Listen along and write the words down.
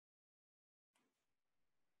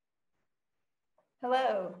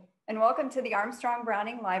Hello, and welcome to the Armstrong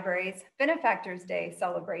Browning Library's Benefactors Day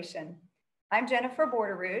celebration. I'm Jennifer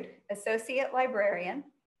Borderud, Associate Librarian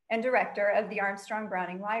and Director of the Armstrong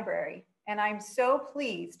Browning Library, and I'm so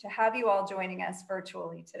pleased to have you all joining us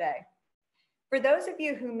virtually today. For those of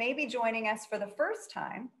you who may be joining us for the first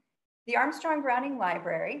time, the Armstrong Browning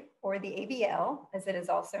Library, or the ABL as it is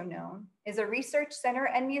also known, is a research center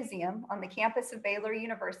and museum on the campus of Baylor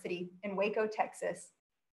University in Waco, Texas,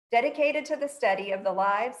 dedicated to the study of the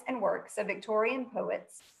lives and works of Victorian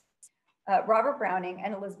poets, Robert Browning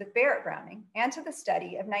and Elizabeth Barrett Browning, and to the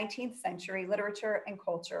study of 19th century literature and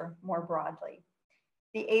culture more broadly.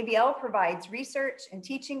 The ABL provides research and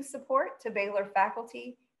teaching support to Baylor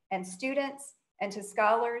faculty and students and to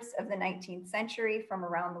scholars of the 19th century from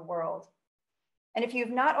around the world. And if you've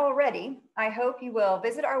not already, I hope you will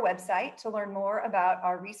visit our website to learn more about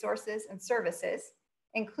our resources and services,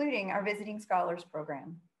 including our Visiting Scholars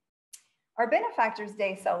Program. Our Benefactors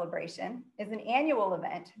Day celebration is an annual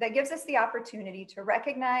event that gives us the opportunity to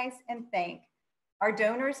recognize and thank our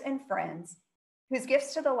donors and friends whose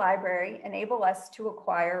gifts to the library enable us to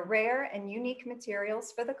acquire rare and unique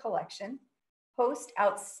materials for the collection, host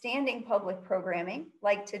outstanding public programming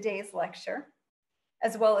like today's lecture,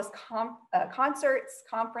 as well as concerts,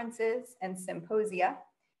 conferences, and symposia,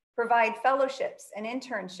 provide fellowships and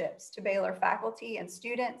internships to Baylor faculty and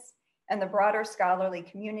students and the broader scholarly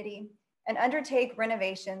community, and undertake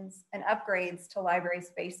renovations and upgrades to library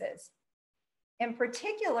spaces. In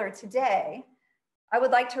particular today, I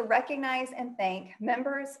would like to recognize and thank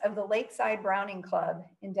members of the Lakeside Browning Club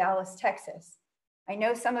in Dallas, Texas. I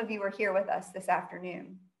know some of you are here with us this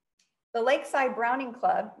afternoon. The Lakeside Browning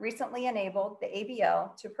Club recently enabled the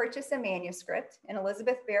ABL to purchase a manuscript in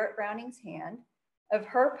Elizabeth Barrett Browning's hand of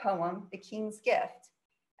her poem, The King's Gift,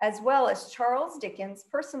 as well as Charles Dickens'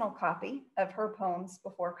 personal copy of her poems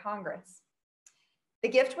before Congress. The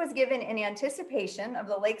gift was given in anticipation of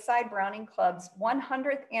the Lakeside Browning Club's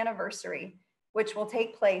 100th anniversary, which will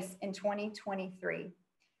take place in 2023.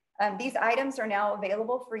 These items are now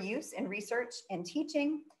available for use in research and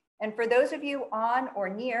teaching. And for those of you on or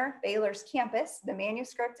near Baylor's campus, the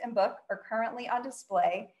manuscript and book are currently on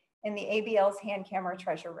display in the ABL's hand camera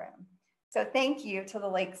treasure room. So thank you to the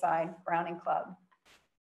Lakeside Browning Club.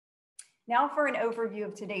 Now for an overview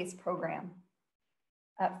of today's program.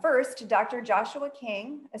 First, Dr. Joshua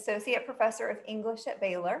King, Associate Professor of English at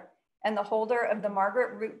Baylor and the holder of the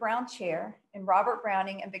Margaret Root Brown Chair in Robert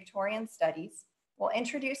Browning and Victorian Studies, will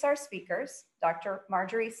introduce our speakers, Dr.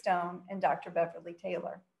 Marjorie Stone and Dr. Beverly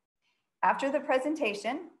Taylor. After the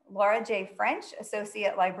presentation, Laura J. French,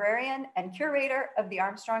 Associate Librarian and Curator of the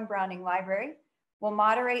Armstrong Browning Library, will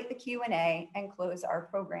moderate the Q&A and close our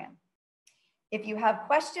program. If you have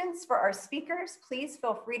questions for our speakers, please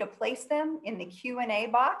feel free to place them in the Q&A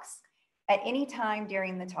box at any time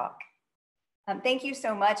during the talk. Thank you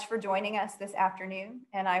so much for joining us this afternoon,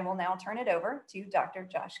 and I will now turn it over to Dr.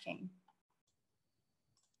 Josh King.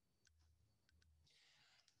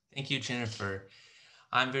 Thank you, Jennifer.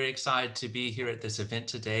 I'm very excited to be here at this event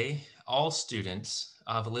today. All students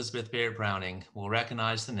of Elizabeth Barrett Browning will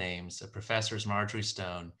recognize the names of Professors Marjorie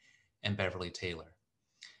Stone and Beverly Taylor.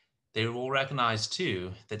 They will recognize,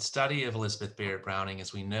 too, that study of Elizabeth Barrett Browning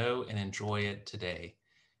as we know and enjoy it today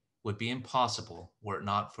would be impossible were it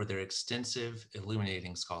not for their extensive,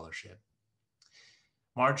 illuminating scholarship.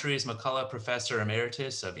 Marjorie is McCullough Professor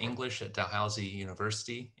Emeritus of English at Dalhousie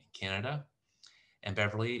University in Canada, and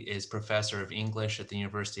Beverly is Professor of English at the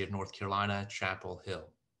University of North Carolina, Chapel Hill.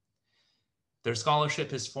 Their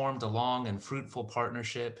scholarship has formed a long and fruitful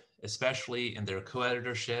partnership, especially in their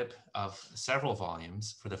co-editorship of several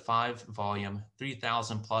volumes for the 5-volume,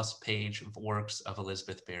 3,000+ page works of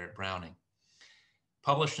Elizabeth Barrett Browning.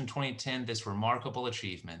 Published in 2010, this remarkable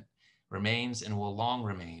achievement remains and will long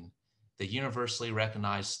remain the universally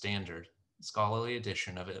recognized standard scholarly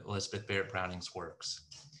edition of Elizabeth Barrett Browning's works.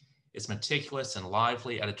 Its meticulous and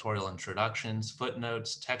lively editorial introductions,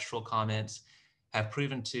 footnotes, textual comments have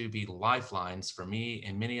proven to be lifelines for me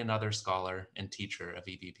and many another scholar and teacher of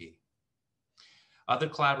EBB. Other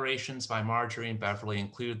collaborations by Marjorie and Beverly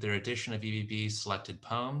include their edition of EBB's selected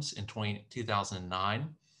poems in 2009,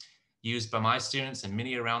 used by my students and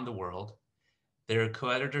many around the world, their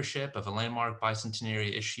co-editorship of a landmark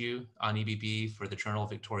bicentenary issue on EBB for the Journal of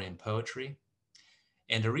Victorian Poetry,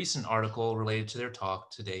 and a recent article related to their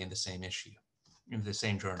talk today in the same issue, in the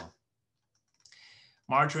same journal.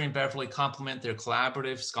 Marjorie and Beverly complement their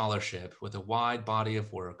collaborative scholarship with a wide body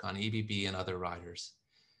of work on EBB and other writers.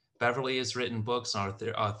 Beverly has written books on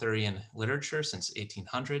Arthurian literature since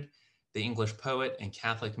 1800, the English poet and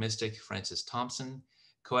Catholic mystic Francis Thompson,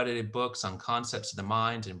 co-edited books on concepts of the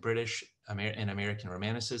mind and British in American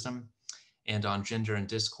Romanticism, and on gender and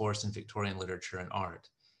discourse in Victorian literature and art.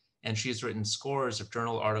 And she's written scores of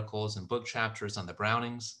journal articles and book chapters on the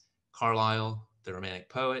Brownings, Carlyle, the Romantic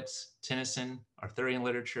poets, Tennyson, Arthurian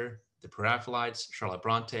literature, the Preraphelites, Charlotte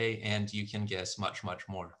Bronte, and you can guess much, much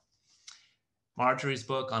more. Marjorie's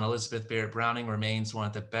book on Elizabeth Barrett Browning remains one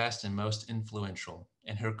of the best and most influential,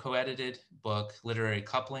 and her co-edited book, Literary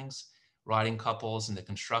Couplings, Writing Couples and the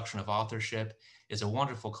Construction of Authorship, is a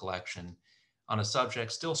wonderful collection on a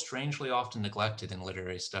subject still strangely often neglected in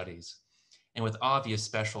literary studies, and with obvious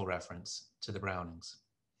special reference to the Brownings.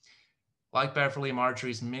 Like Beverly,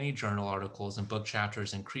 Marjorie's many journal articles and book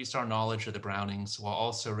chapters increased our knowledge of the Brownings while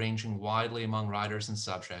also ranging widely among writers and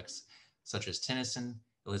subjects such as Tennyson,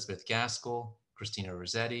 Elizabeth Gaskell, Christina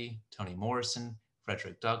Rossetti, Toni Morrison,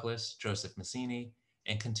 Frederick Douglass, Joseph Mazzini,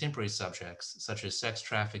 and contemporary subjects such as sex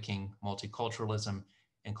trafficking, multiculturalism,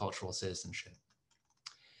 and cultural citizenship.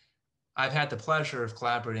 I've had the pleasure of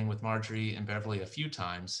collaborating with Marjorie and Beverly a few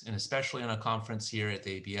times, and especially on a conference here at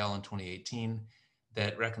the ABL in 2018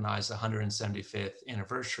 that recognized the 175th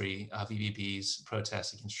anniversary of EBB's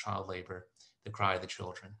protest against child labor, the Cry of the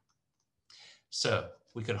Children. So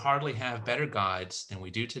we could hardly have better guides than we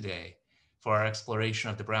do today for our exploration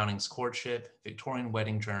of the Brownings' Courtship, Victorian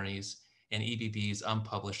wedding journeys, and EBB's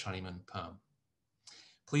unpublished Honeymoon poem.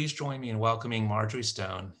 Please join me in welcoming Marjorie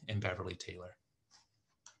Stone and Beverly Taylor.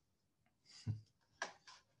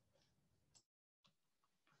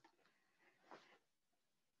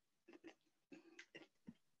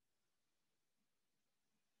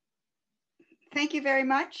 Thank you very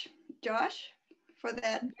much, Josh, for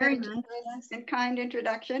that very generous and kind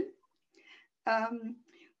introduction.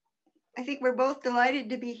 I think we're both delighted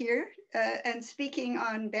to be here and speaking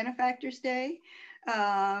on Benefactors Day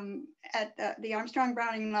at the Armstrong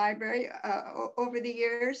Browning Library. Over the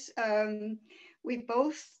years, we've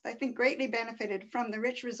both, I think, greatly benefited from the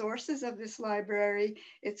rich resources of this library,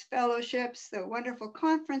 its fellowships, the wonderful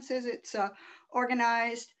conferences it's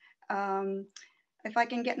organized. If I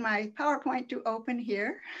can get my PowerPoint to open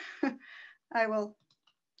here, I will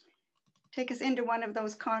take us into one of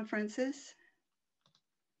those conferences.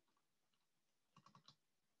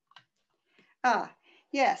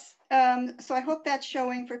 Yes, so I hope that's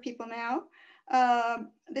showing for people now.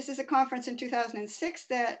 This is a conference in 2006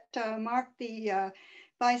 that marked the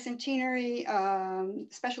bicentenary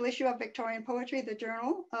special issue of Victorian Poetry, the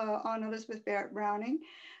journal on Elizabeth Barrett Browning,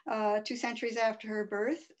 2 centuries after her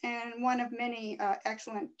birth, and one of many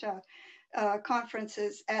excellent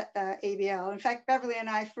conferences at the ABL. In fact, Beverly and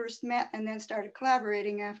I first met and then started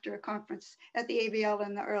collaborating after a conference at the ABL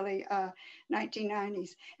in the early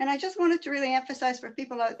 1990s. And I just wanted to really emphasize for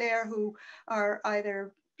people out there who are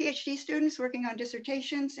either PhD students working on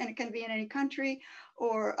dissertations, and it can be in any country,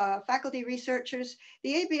 or faculty researchers,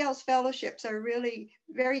 the ABL's fellowships are really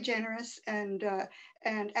very generous and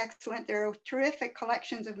excellent. There are terrific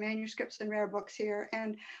collections of manuscripts and rare books here,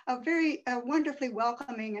 and a very wonderfully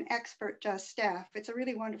welcoming and expert staff. It's a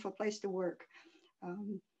really wonderful place to work.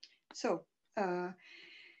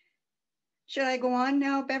 Should I go on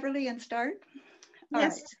now, Beverly, and start?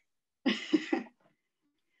 Yes. All right.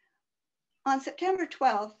 On September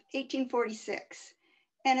 12th, 1846,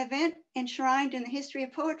 an event enshrined in the history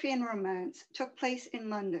of poetry and romance took place in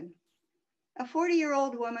London. A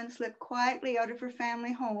 40-year-old woman slipped quietly out of her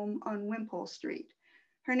family home on Wimpole Street.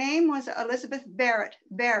 Her name was Elizabeth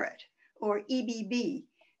Barrett, or EBB,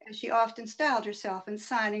 as she often styled herself in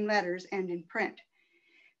signing letters and in print.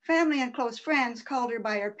 Family and close friends called her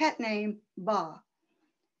by her pet name, Ba.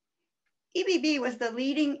 EBB was the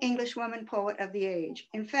leading English woman poet of the age.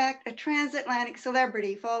 In fact, a transatlantic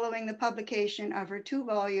celebrity following the publication of her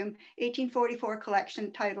 2-volume 1844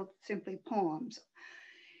 collection titled simply Poems.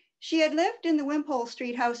 She had lived in the Wimpole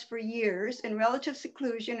Street house for years in relative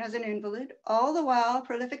seclusion as an invalid, all the while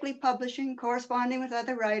prolifically publishing, corresponding with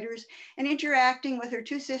other writers, and interacting with her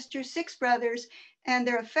 2 sisters, 6 brothers, and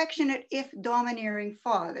their affectionate, if domineering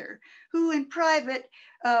father, who in private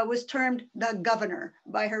was termed the governor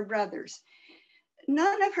by her brothers.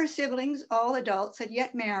 None of her siblings, all adults, had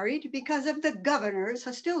yet married because of the governor's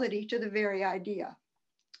hostility to the very idea.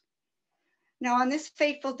 Now, on this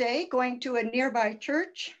fateful day, going to a nearby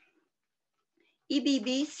church,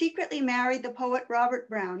 EBB secretly married the poet Robert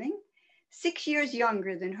Browning, 6 years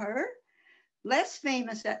younger than her, less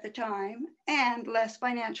famous at the time, and less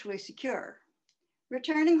financially secure.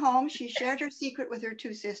 Returning home, she shared her secret with her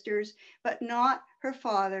 2 sisters, but not her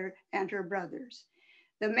father and her brothers.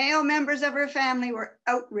 The male members of her family were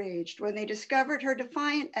outraged when they discovered her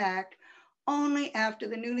defiant act only after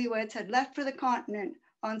the newlyweds had left for the continent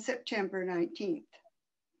on September 19th.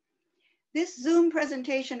 This Zoom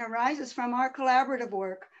presentation arises from our collaborative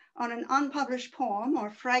work on an unpublished poem or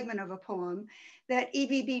fragment of a poem that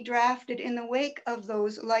EBB drafted in the wake of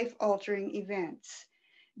those life-altering events.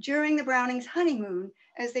 During the Brownings' honeymoon,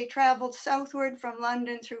 as they traveled southward from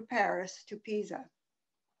London through Paris to Pisa.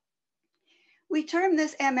 We term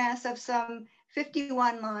this MS of some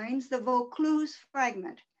 51 lines the Vaucluse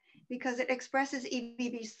fragment, because it expresses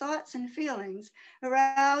EBB's thoughts and feelings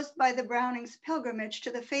aroused by the Brownings' pilgrimage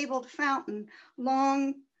to the fabled fountain,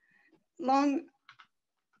 long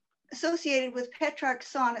associated with Petrarch's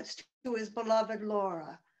sonnets to his beloved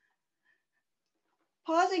Laura.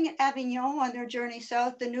 Pausing at Avignon on their journey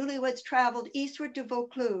south, the newlyweds traveled eastward to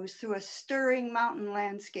Vaucluse through a stirring mountain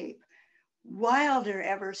landscape. Wilder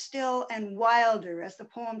ever, still and wilder, as the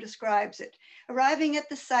poem describes it, arriving at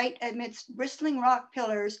the site amidst bristling rock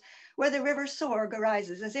pillars where the river Sorgue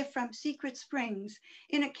arises as if from secret springs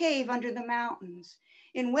in a cave under the mountains.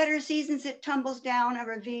 In wetter seasons, it tumbles down a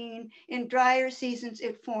ravine. In drier seasons,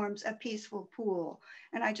 it forms a peaceful pool.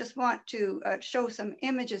 And I just want to show some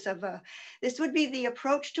images of this would be the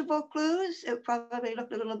approach to Vaucluse. It probably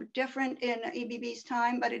looked a little bit different in EBB's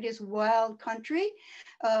time, but it is wild country,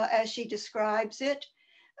 as she describes it.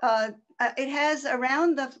 It has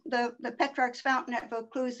around the Petrarch's fountain at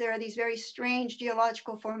Vaucluse, there are these very strange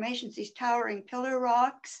geological formations, these towering pillar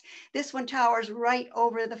rocks. This one towers right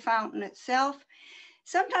over the fountain itself.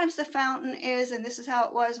 Sometimes the fountain is, and this is how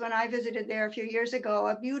it was when I visited there a few years ago,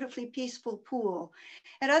 a beautifully peaceful pool.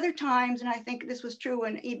 At other times, and I think this was true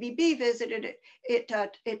when EBB visited it,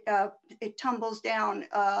 it tumbles down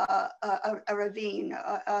a ravine,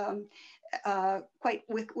 quite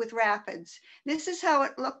with rapids. This is how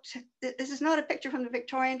it looked. This is not a picture from the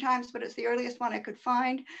Victorian times, but it's the earliest one I could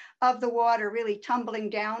find of the water really tumbling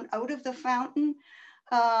down out of the fountain.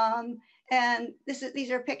 And these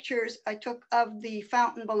are pictures I took of the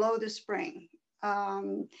fountain below the spring,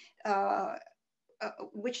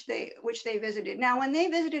 which they visited. Now, when they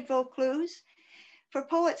visited Vaucluse, for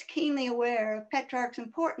poets keenly aware of Petrarch's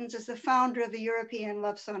importance as the founder of the European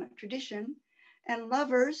love sonnet tradition, and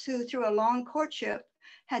lovers who, through a long courtship,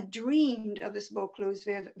 had dreamed of this Vaucluse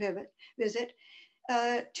visit,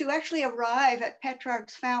 to actually arrive at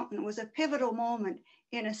Petrarch's fountain was a pivotal moment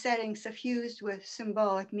in a setting suffused with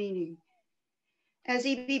symbolic meaning. As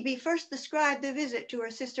EBB first described the visit to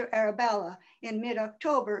her sister Arabella in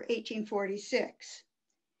mid-October 1846.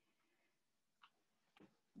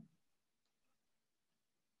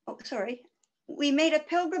 Oh, sorry. We made a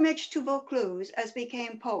pilgrimage to Vaucluse as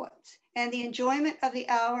became poets, and the enjoyment of the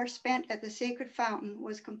hour spent at the sacred fountain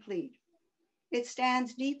was complete. It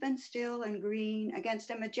stands deep and still and green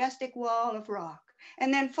against a majestic wall of rock,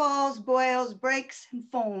 and then falls, boils, breaks, and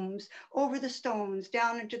foams over the stones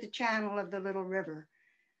down into the channel of the little river.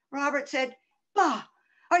 Robert said, "Bah,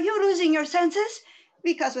 are you losing your senses?"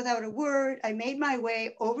 Because without a word, I made my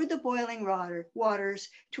way over the boiling waters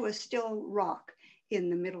to a still rock in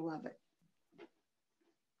the middle of it.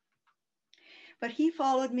 But he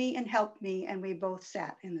followed me and helped me, and we both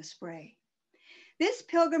sat in the spray. This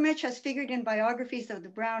pilgrimage has figured in biographies of the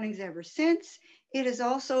Brownings ever since. It has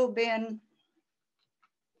also been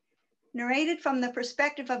narrated from the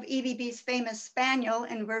perspective of EBB's famous spaniel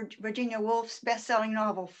in Virginia Woolf's best-selling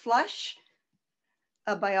novel, Flush,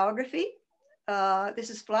 a biography.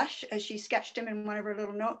 This is Flush, as she sketched him in one of her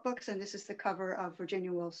little notebooks, and this is the cover of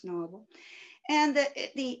Virginia Woolf's novel. And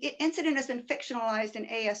the incident has been fictionalized in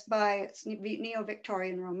A.S. Byatt's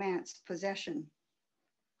neo-Victorian romance, Possession.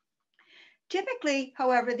 Typically,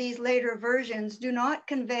 however, these later versions do not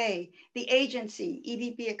convey the agency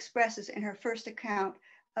EBB expresses in her first account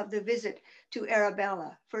of the visit to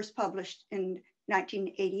Arabella, first published in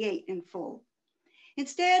 1988 in full.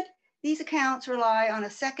 Instead, these accounts rely on a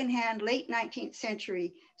secondhand late 19th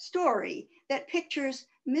century story that pictures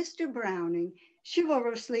Mr. Browning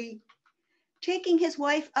chivalrously taking his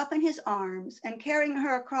wife up in his arms and carrying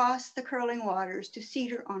her across the curling waters to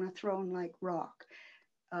seat her on a throne-like rock,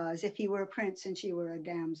 as if he were a prince and she were a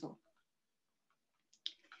damsel.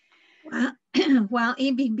 While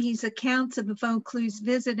EBB's accounts of the Vaucluse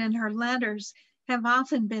visit in her letters have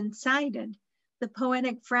often been cited, the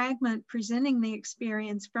poetic fragment presenting the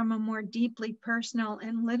experience from a more deeply personal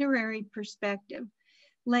and literary perspective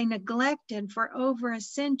lay neglected for over a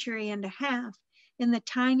century and a half in the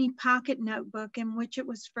tiny pocket notebook in which it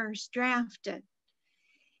was first drafted.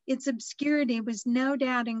 Its obscurity was no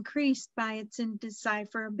doubt increased by its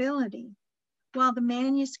indecipherability. While the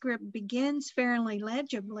manuscript begins fairly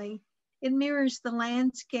legibly, it mirrors the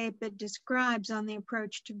landscape it describes on the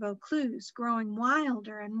approach to Vaucluse, growing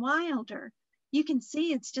wilder and wilder. You can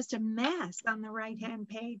see it's just a mess on the right-hand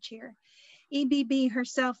page here. EBB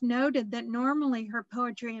herself noted that normally her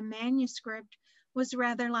poetry in manuscript was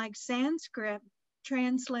rather like Sanskrit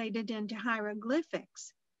translated into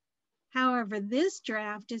hieroglyphics. However, this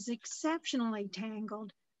draft is exceptionally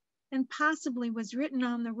tangled and possibly was written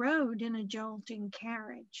on the road in a jolting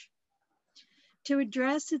carriage. To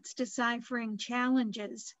address its deciphering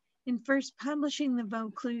challenges, in first publishing the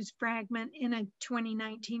Vaucluse fragment in a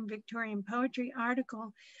 2019 Victorian Poetry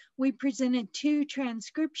article, we presented two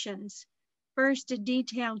transcriptions. First, a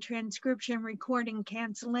detailed transcription recording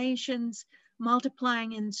cancellations,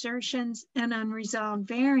 multiplying insertions, and unresolved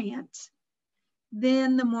variants.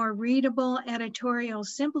 Then the more readable editorial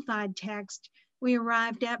simplified text we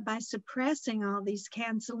arrived at by suppressing all these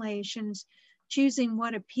cancellations, choosing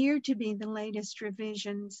what appeared to be the latest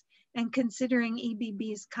revisions, and considering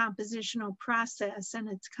EBB's compositional process and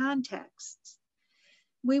its contexts.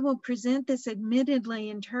 We will present this admittedly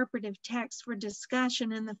interpretive text for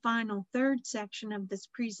discussion in the final third section of this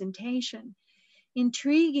presentation.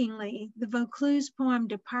 Intriguingly, the Vaucluse poem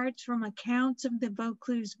departs from accounts of the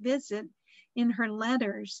Vaucluse visit in her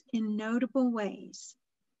letters in notable ways.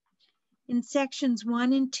 In sections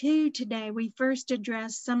 1 and 2 today, we first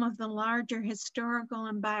address some of the larger historical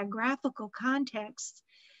and biographical contexts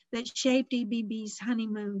that shaped EBB's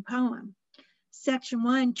Honeymoon poem. Section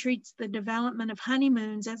 1 treats the development of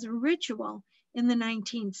honeymoons as a ritual in the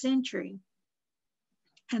 19th century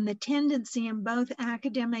and the tendency in both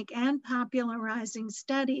academic and popularizing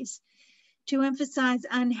studies to emphasize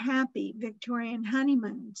unhappy Victorian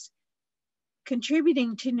honeymoons,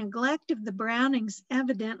 contributing to neglect of the Brownings'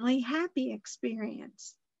 evidently happy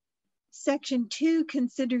experience. Section 2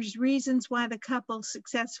 considers reasons why the couple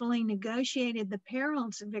successfully negotiated the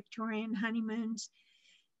perils of Victorian honeymoons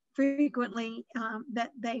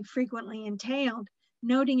that they frequently entailed,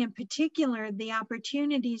 noting in particular the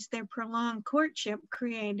opportunities their prolonged courtship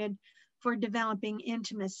created for developing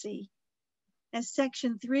intimacy. As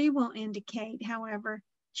section 3 will indicate, however,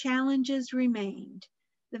 challenges remained.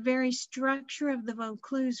 The very structure of the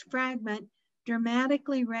Vaucluse fragment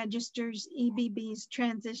dramatically registers EBB's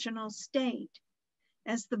transitional state.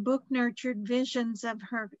 As the book nurtured visions of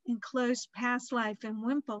her enclosed past life in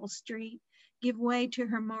Wimpole Street give way to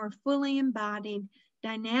her more fully embodied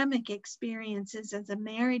dynamic experiences as a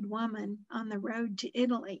married woman on the road to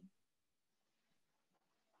Italy.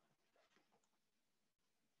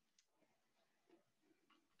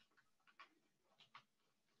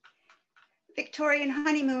 Victorian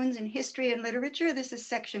honeymoons in history and literature. This is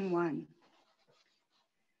section 1.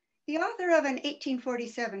 The author of an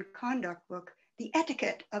 1847 conduct book, The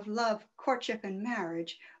Etiquette of Love, Courtship, and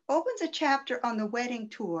Marriage, opens a chapter on the wedding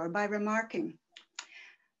tour by remarking,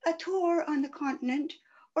 "A tour on the continent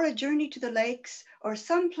or a journey to the lakes or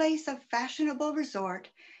some place of fashionable resort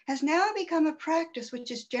has now become a practice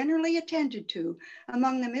which is generally attended to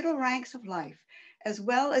among the middle ranks of life, as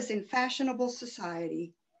well as in fashionable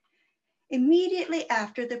society, immediately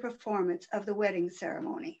after the performance of the wedding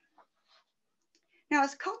ceremony." Now,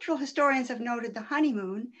 as cultural historians have noted, the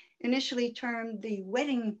honeymoon, initially termed the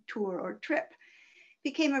wedding tour or trip,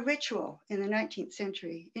 became a ritual in the 19th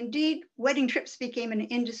century. Indeed, wedding trips became an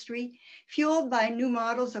industry fueled by new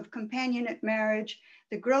models of companionate marriage,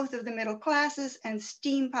 the growth of the middle classes, and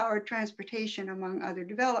steam-powered transportation, among other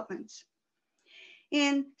developments.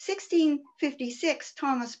 In 1656,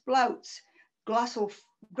 Thomas Blout's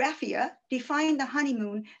Glossographia defined the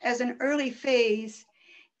honeymoon as an early phase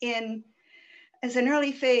in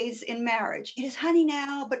marriage. It is honey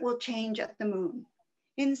now, but will change at the moon.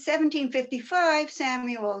 In 1755,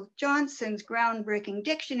 Samuel Johnson's groundbreaking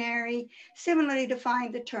dictionary similarly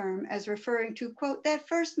defined the term as referring to, quote, that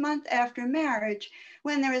first month after marriage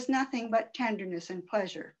when there is nothing but tenderness and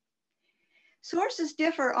pleasure. Sources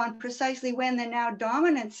differ on precisely when the now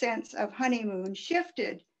dominant sense of honeymoon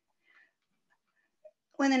shifted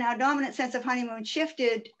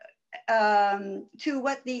to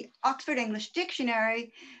what the Oxford English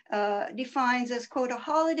Dictionary defines as, quote, a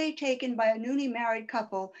holiday taken by a newly married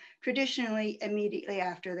couple, traditionally immediately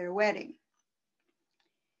after their wedding.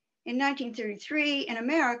 In 1933, in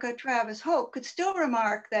America, Travis Hoke could still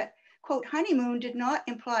remark that, quote, honeymoon did not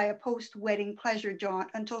imply a post-wedding pleasure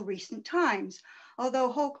jaunt until recent times,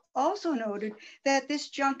 although Hoke also noted that this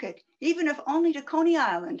junket, even if only to Coney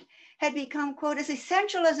Island, had become, quote, as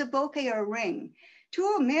essential as a bouquet or a ring.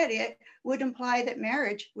 To omit it would imply that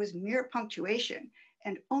marriage was mere punctuation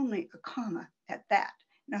and only a comma at that.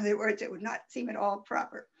 In other words, it would not seem at all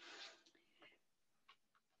proper.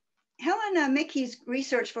 Helena Mickey's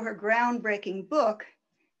research for her groundbreaking book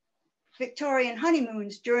Victorian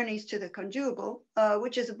Honeymoon's Journeys to the Conjugal,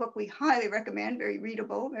 which is a book we highly recommend, very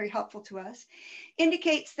readable, very helpful to us,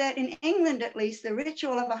 indicates that in England, at least, the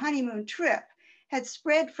ritual of a honeymoon trip had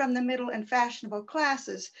spread from the middle and fashionable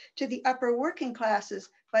classes to the upper working classes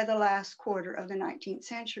by the last quarter of the 19th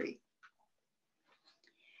century.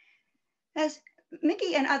 As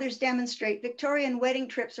Mickey and others demonstrate, Victorian wedding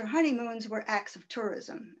trips or honeymoons were acts of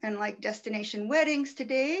tourism, and like destination weddings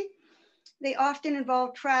today, they often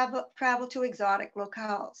involved travel to exotic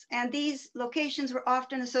locales. And these locations were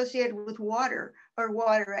often associated with water or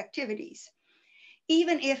water activities.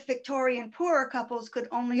 Even if Victorian poorer couples could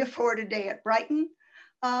only afford a day at Brighton,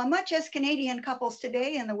 much as Canadian couples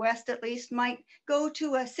today, in the West at least, might go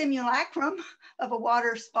to a simulacrum of a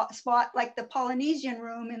water spot like the Polynesian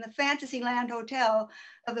Room in the Fantasyland Hotel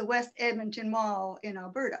of the West Edmonton Mall in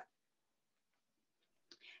Alberta.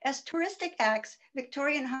 As touristic acts,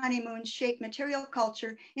 Victorian honeymoons shaped material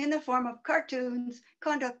culture in the form of cartoons,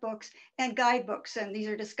 conduct books, and guidebooks. And these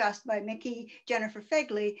are discussed by Mickey, Jennifer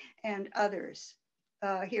Fegley, and others.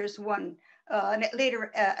 Here's one, a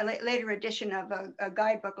later edition of a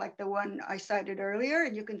guidebook like the one I cited earlier,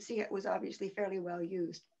 and you can see it was obviously fairly well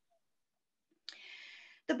used.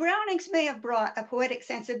 The Brownings may have brought a poetic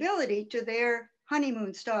sensibility to their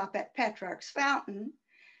honeymoon stop at Petrarch's Fountain,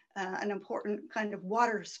 an important kind of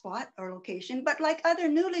water spot or location, but like other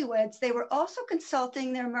newlyweds, they were also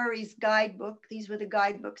consulting their Murray's guidebook. These were the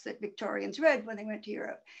guidebooks that Victorians read when they went to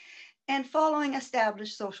Europe, and following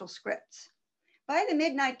established social scripts. By the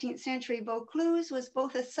mid-19th century, Vaucluse was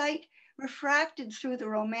both a site refracted through the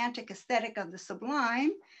romantic aesthetic of the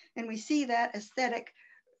sublime, and we see that aesthetic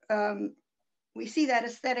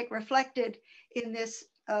reflected in this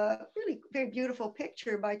really very beautiful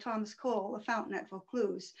picture by Thomas Cole, A Fountain at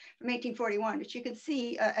Vaucluse from 1841, which you can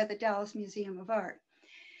see at the Dallas Museum of Art.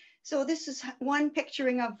 So this is one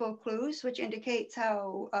picturing of Vaucluse, which indicates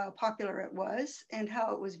how popular it was and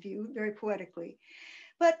how it was viewed very poetically.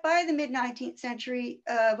 But by the mid-19th century,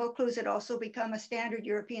 Vaucluse had also become a standard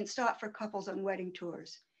European stop for couples on wedding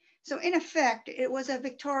tours. So in effect, it was a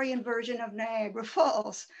Victorian version of Niagara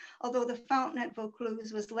Falls, although the fountain at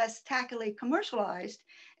Vaucluse was less tackily commercialized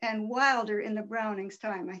and wilder in the Brownings'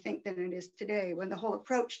 time, I think, than it is today, when the whole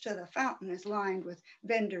approach to the fountain is lined with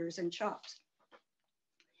vendors and shops.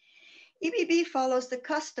 EBB follows the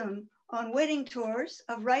custom on wedding tours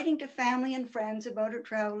of writing to family and friends about her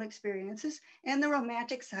travel experiences and the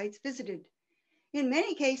romantic sites visited. In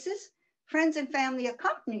many cases, friends and family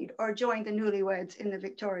accompanied or joined the newlyweds in the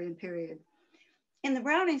Victorian period. In the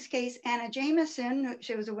Brownings case, Anna Jameson,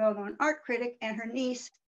 she was a well-known art critic, and her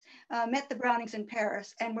niece met the Brownings in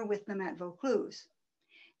Paris and were with them at Vaucluse.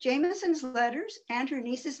 Jameson's letters and her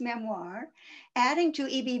niece's memoir, adding to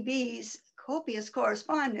EBB's copious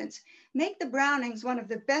correspondence, make the Brownings one of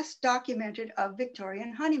the best documented of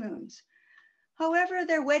Victorian honeymoons. However,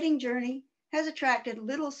 their wedding journey has attracted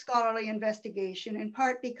little scholarly investigation, in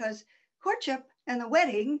part because courtship and the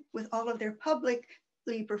wedding, with all of their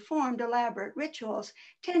publicly performed elaborate rituals,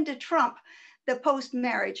 tend to trump the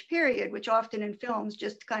post-marriage period, which often in films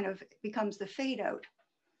just kind of becomes the fade out.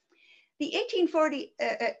 The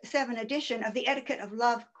 1847 edition of The Etiquette of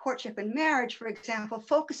Love, Courtship, and Marriage, for example,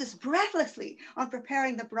 focuses breathlessly on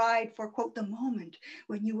preparing the bride for, quote, the moment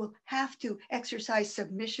when you will have to exercise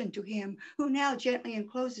submission to him who now gently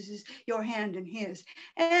encloses your hand in his,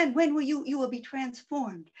 and when you will be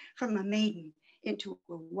transformed from a maiden into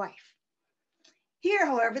a wife. Here,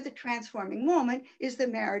 however, the transforming moment is the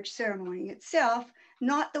marriage ceremony itself,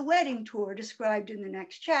 not the wedding tour described in the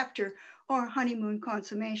next chapter, or honeymoon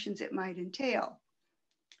consummations it might entail.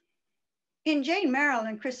 In Jane Merrill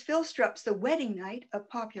and Chris Philstrup's The Wedding Night, A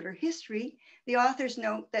Popular History, the authors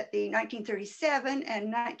note that the 1937 and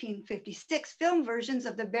 1956 film versions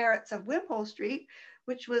of The Barretts of Wimpole Street,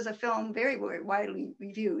 which was a film very, very widely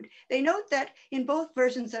reviewed, they note that in both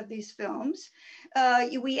versions of these films,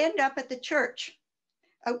 we end up at the church,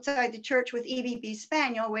 outside the church with EBB's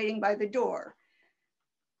spaniel waiting by the door.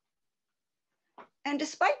 And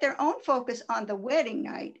despite their own focus on the wedding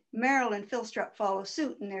night, Merrill and Philstrup follow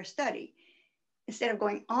suit in their study. Instead of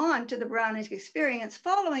going on to the Brownings experience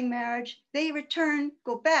following marriage, they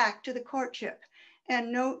go back to the courtship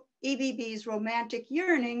and note EBB's romantic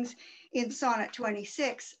yearnings in Sonnet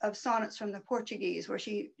 26 of Sonnets from the Portuguese, where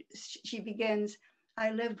she begins,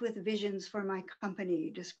 I lived with visions for my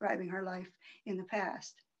company, describing her life in the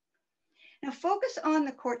past. Now, focus on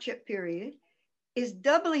the courtship period is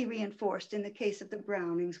doubly reinforced in the case of the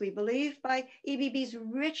Brownings, we believe, by EBB's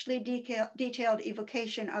richly detailed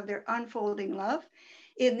evocation of their unfolding love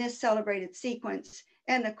in this celebrated sequence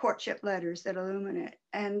and the courtship letters that illuminate.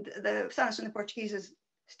 And the Sonnets from the Portuguese is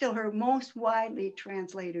still her most widely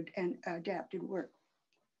translated and adapted work.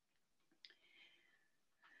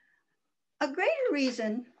 A greater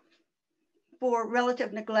reason for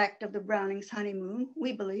relative neglect of the Brownings' honeymoon,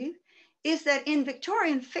 we believe, is that in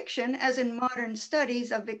Victorian fiction, as in modern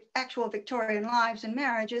studies of actual Victorian lives and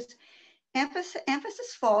marriages,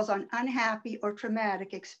 emphasis falls on unhappy or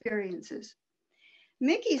traumatic experiences.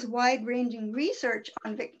 Mickey's wide-ranging research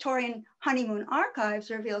on Victorian honeymoon archives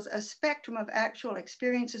reveals a spectrum of actual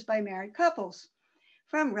experiences by married couples,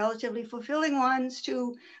 from relatively fulfilling ones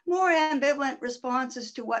to more ambivalent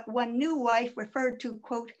responses to what one new wife referred to,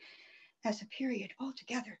 quote, as a period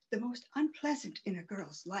altogether the most unpleasant in a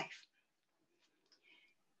girl's life.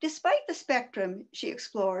 Despite the spectrum she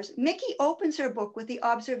explores, Mickey opens her book with the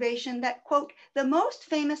observation that, quote, the most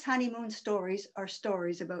famous honeymoon stories are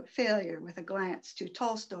stories about failure, with a glance to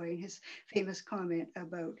Tolstoy and his famous comment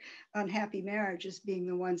about unhappy marriages being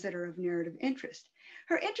the ones that are of narrative interest.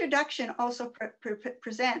 Her introduction also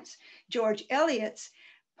presents George Eliot's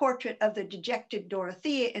portrait of the dejected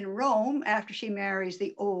Dorothea in Rome after she marries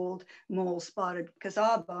the old mole-spotted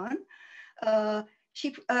Casaubon.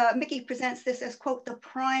 Mickey presents this as, quote, the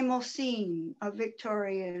primal scene of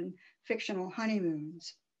Victorian fictional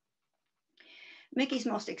honeymoons. Mickey's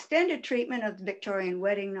most extended treatment of Victorian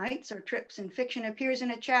wedding nights or trips in fiction appears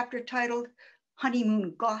in a chapter titled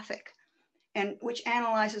Honeymoon Gothic, and which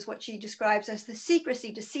analyzes what she describes as the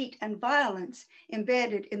secrecy, deceit, and violence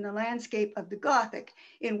embedded in the landscape of the Gothic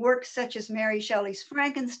in works such as Mary Shelley's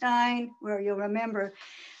Frankenstein, where you'll remember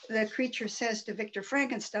the creature says to Victor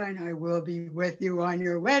Frankenstein, I will be with you on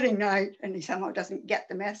your wedding night, and he somehow doesn't get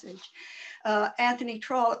the message. Anthony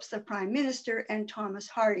Trollope's The Prime Minister, and Thomas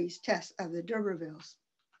Hardy's Tess of the D'Urbervilles.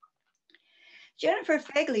 Jennifer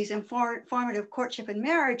Fegley's informative Courtship and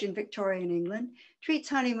Marriage in Victorian England treats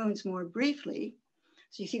honeymoons more briefly.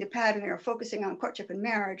 So you see the pattern there, focusing on courtship and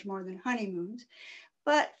marriage more than honeymoons.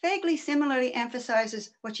 But Fegley similarly emphasizes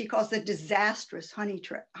what she calls the disastrous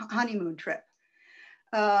honeymoon trip.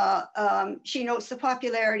 She notes the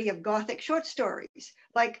popularity of Gothic short stories,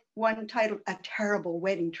 like one titled A Terrible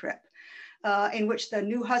Wedding Trip, in which the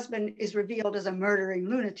new husband is revealed as a murdering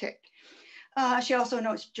lunatic. She also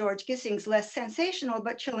notes George Gissing's less sensational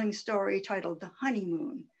but chilling story titled The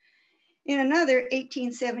Honeymoon. In another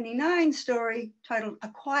 1879 story titled A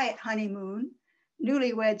Quiet Honeymoon,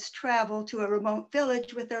 newlyweds travel to a remote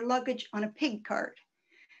village with their luggage on a pig cart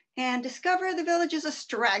and discover the village is a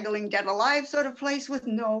straggling, dead alive sort of place with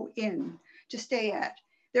no inn to stay at.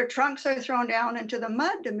 Their trunks are thrown down into the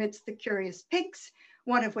mud amidst the curious pigs,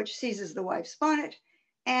 one of which seizes the wife's bonnet,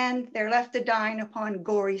 and they're left to dine upon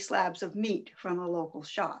gory slabs of meat from a local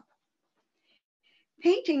shop.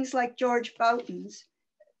 Paintings like George Boughton's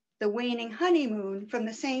The Waning Honeymoon from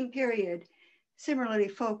the same period similarly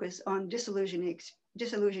focus on disillusioning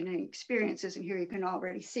experiences, and here you can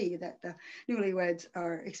already see that the newlyweds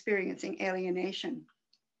are experiencing alienation.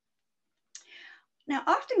 Now,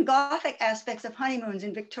 often Gothic aspects of honeymoons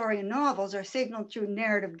in Victorian novels are signaled through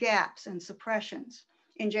narrative gaps and suppressions.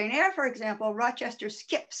 In Jane Eyre, for example, Rochester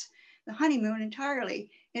skips the honeymoon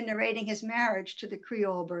entirely in narrating his marriage to the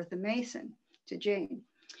Creole Bertha Mason, to Jane.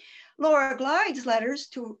 Laura Glyde's letters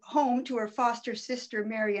home to her foster sister,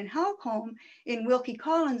 Marion Halcombe, in Wilkie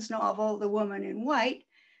Collins' novel, The Woman in White,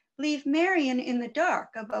 leave Marion in the dark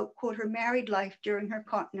about, quote, her married life during her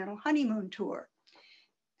continental honeymoon tour.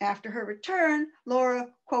 After her return, Laura,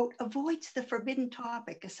 quote, avoids the forbidden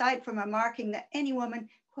topic, aside from remarking that any woman,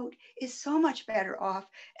 quote, is so much better off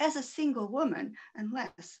as a single woman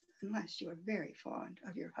unless you are very fond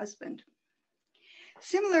of your husband.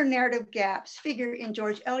 Similar narrative gaps figure in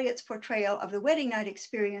George Eliot's portrayal of the wedding night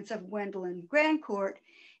experience of Gwendolyn Grandcourt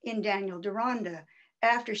in Daniel Deronda,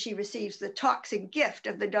 after she receives the toxic gift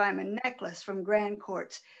of the diamond necklace from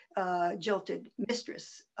Grandcourt's jilted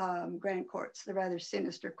mistress, Grandcourt's, the rather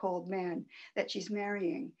sinister, cold man that she's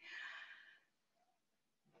marrying.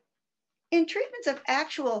 In treatments of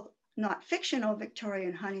actual, not fictional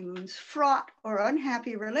Victorian honeymoons, fraught or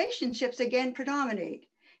unhappy relationships again predominate.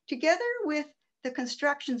 Together with the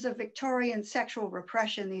constructions of Victorian sexual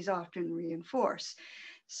repression, these often reinforce.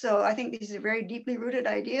 So I think these are very deeply rooted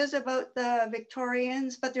ideas about the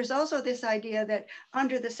Victorians, but there's also this idea that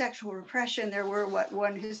under the sexual repression, there were what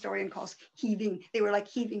one historian calls they were like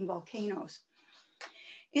heaving volcanoes.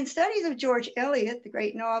 In studies of George Eliot, the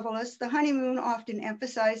great novelist, the honeymoon often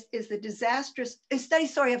emphasized is the disastrous,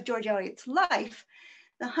 of George Eliot's life,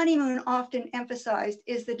 the honeymoon often emphasized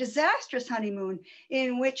is the disastrous honeymoon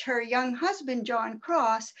in which her young husband, John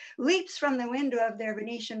Cross, leaps from the window of their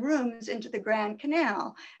Venetian rooms into the Grand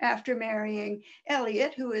Canal after marrying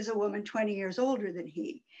Elliot, who is a woman 20 years older than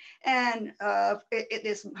he. And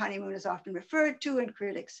this honeymoon is often referred to, and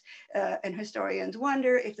critics and historians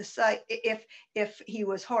wonder if he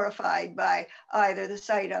was horrified by either the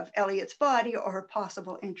sight of Elliot's body or her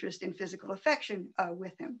possible interest in physical affection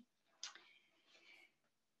with him.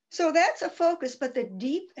 So that's a focus, but the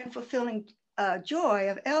deep and fulfilling joy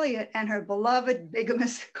of Elliot and her beloved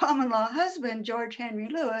bigamous common law husband, George Henry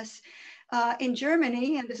Lewis, in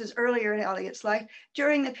Germany, and this is earlier in Elliot's life,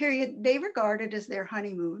 during the period they regarded as their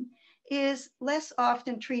honeymoon, is less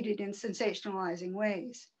often treated in sensationalizing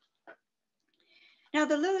ways. Now,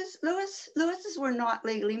 the Lewises were not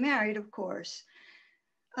legally married, of course,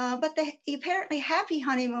 but the apparently happy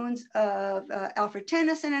honeymoons of Alfred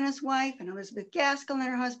Tennyson and his wife and Elizabeth Gaskell and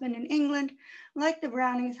her husband in England, like the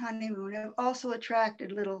Brownings' honeymoon, have also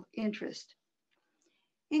attracted little interest.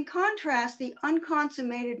 In contrast, the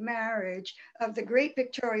unconsummated marriage of the great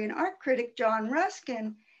Victorian art critic John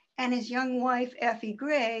Ruskin and his young wife Effie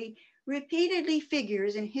Gray repeatedly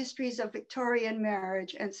figures in histories of Victorian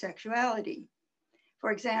marriage and sexuality.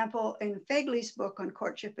 For example, in Fegley's book on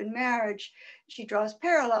courtship and marriage, she draws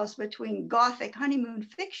parallels between Gothic honeymoon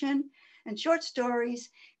fiction and short stories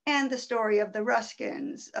and the story of the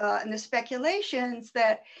Ruskins, and the speculations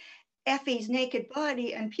that Effie's naked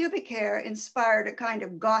body and pubic hair inspired a kind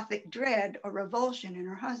of Gothic dread or revulsion in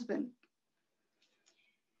her husband.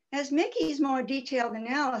 As Mickey's more detailed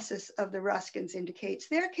analysis of the Ruskins indicates,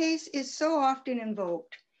 their case is so often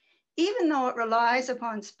invoked, even though it relies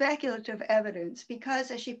upon speculative evidence, because,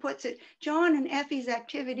 as she puts it, John and Effie's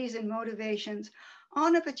activities and motivations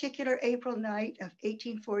on a particular April night of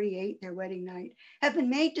 1848, their wedding night, have been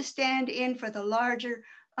made to stand in for the larger,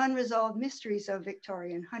 unresolved mysteries of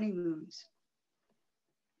Victorian honeymoons.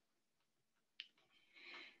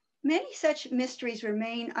 Many such mysteries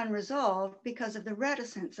remain unresolved because of the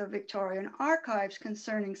reticence of Victorian archives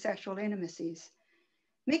concerning sexual intimacies.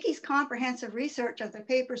 Mickey's comprehensive research of the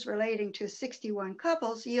papers relating to 61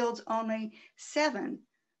 couples yields only 7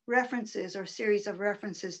 references or series of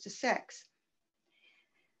references to sex.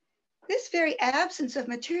 This very absence of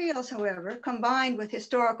materials, however, combined with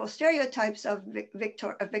historical stereotypes of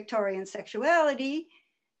Victorian sexuality,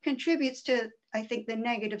 contributes to, I think, the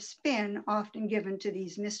negative spin often given to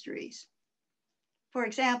these mysteries. For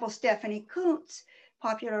example, Stephanie Coont's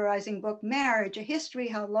popularizing book, Marriage, A History,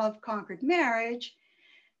 How Love Conquered Marriage,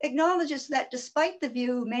 acknowledges that despite the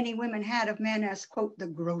view many women had of men as, quote, the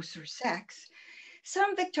grosser sex,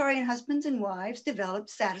 some Victorian husbands and wives developed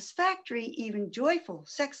satisfactory, even joyful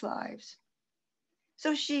sex lives.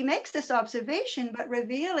 So she makes this observation, but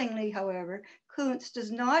revealingly, however, Coontz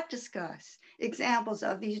does not discuss examples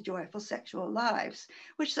of these joyful sexual lives,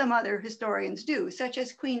 which some other historians do, such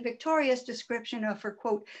as Queen Victoria's description of her,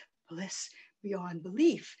 quote, bliss beyond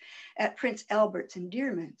belief at Prince Albert's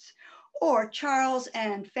endearments, or Charles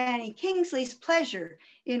and Fanny Kingsley's pleasure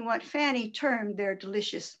in what Fanny termed their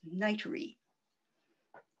delicious nightery.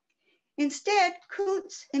 Instead,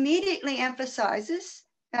 Coontz immediately emphasizes,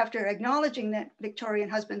 after acknowledging that Victorian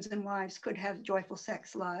husbands and wives could have joyful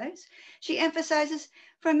sex lives, she emphasizes,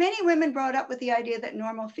 for many women brought up with the idea that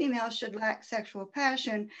normal females should lack sexual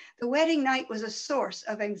passion, the wedding night was a source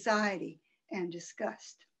of anxiety and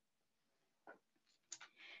disgust.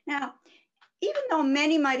 Now, even though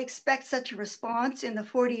many might expect such a response in the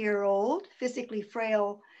 40-year-old, physically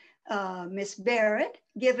frail Miss Barrett,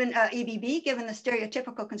 given EBB, given the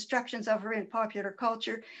stereotypical constructions of her in popular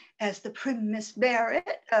culture as the prim Miss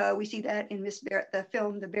Barrett, we see that in Miss Barrett, the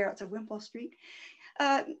film, The Barretts of Wimpole Street.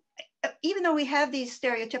 Even though we have these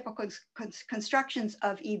stereotypical constructions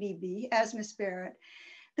of EBB as Miss Barrett,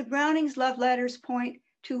 the Brownings' love letters point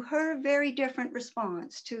to her very different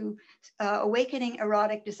response to awakening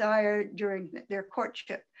erotic desire during their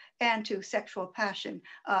courtship and to sexual passion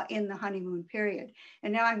in the honeymoon period.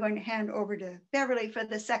 And now I'm going to hand over to Beverly for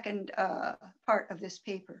the second part of this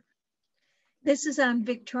paper. This is on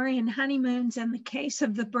Victorian honeymoons and the case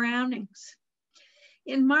of the Brownings.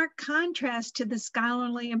 In marked contrast to the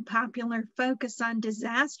scholarly and popular focus on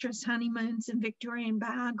disastrous honeymoons in Victorian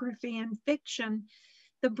biography and fiction,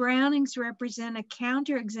 the Brownings represent a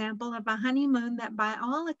counterexample of a honeymoon that by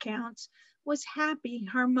all accounts was happy,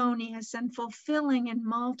 harmonious, and fulfilling in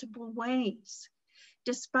multiple ways,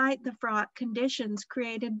 despite the fraught conditions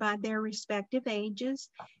created by their respective ages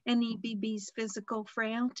and EBB's physical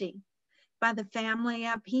frailty, by the family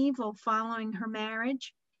upheaval following her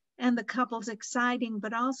marriage, and the couple's exciting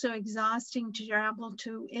but also exhausting travel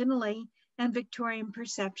to Italy and Victorian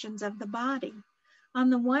perceptions of the body. On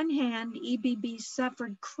the one hand, EBB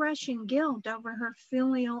suffered crushing guilt over her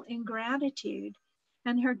filial ingratitude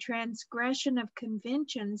and her transgression of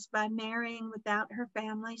conventions by marrying without her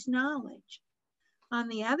family's knowledge. On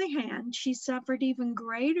the other hand, she suffered even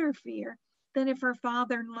greater fear that if her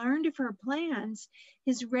father learned of her plans,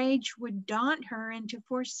 his rage would daunt her into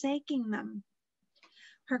forsaking them.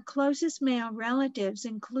 Her closest male relatives,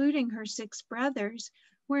 including her 6 brothers,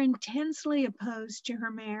 were intensely opposed to her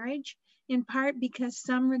marriage, in part because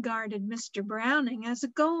some regarded Mr. Browning as a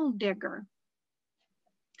gold digger.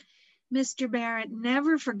 Mr. Barrett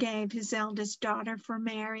never forgave his eldest daughter for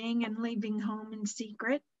marrying and leaving home in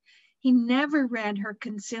secret. He never read her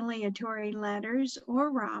conciliatory letters or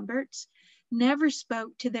Robert's, never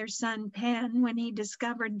spoke to their son Penn when he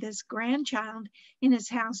discovered this grandchild in his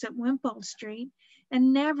house at Wimpole Street,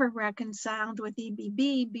 and never reconciled with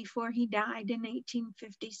EBB before he died in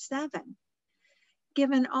 1857.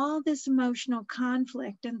 Given all this emotional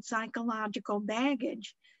conflict and psychological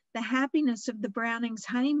baggage, the happiness of the Brownings'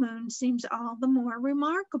 honeymoon seems all the more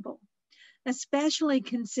remarkable, especially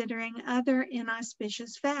considering other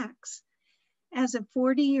inauspicious facts. As a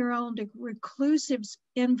 40-year-old reclusive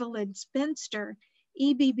invalid spinster,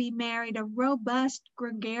 EBB married a robust,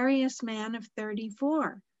 gregarious man of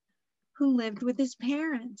 34 who lived with his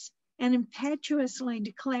parents and impetuously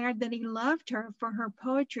declared that he loved her for her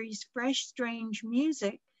poetry's fresh, strange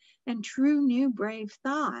music and true, new, brave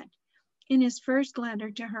thought in his first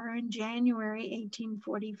letter to her in January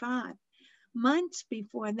 1845, months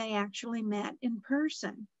before they actually met in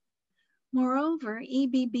person. Moreover,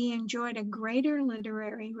 EBB enjoyed a greater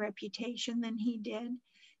literary reputation than he did,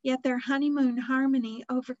 yet their honeymoon harmony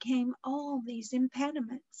overcame all these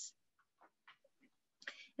impediments.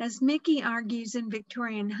 As Mickey argues in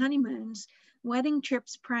Victorian honeymoons, wedding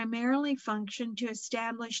trips primarily function to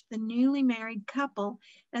establish the newly married couple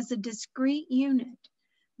as a discrete unit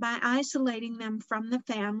by isolating them from the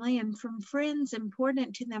family and from friends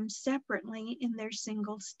important to them separately in their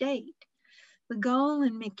single state. The goal,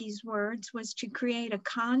 in Mickey's words, was to create a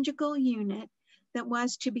conjugal unit that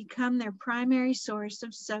was to become their primary source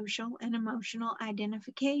of social and emotional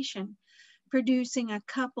identification, producing a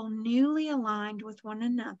couple newly aligned with one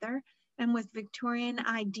another and with Victorian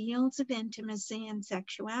ideals of intimacy and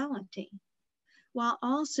sexuality, while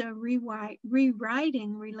also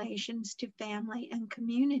rewriting relations to family and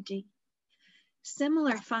community.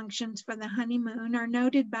 Similar functions for the honeymoon are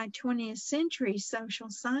noted by 20th century social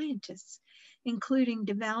scientists, including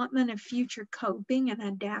development of future coping and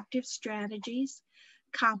adaptive strategies,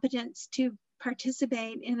 competence to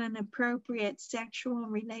participate in an appropriate sexual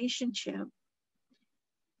relationship,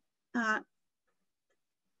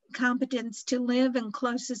 competence to live in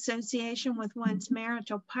close association with one's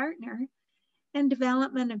marital partner, and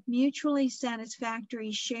development of mutually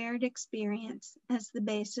satisfactory shared experience as the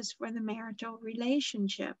basis for the marital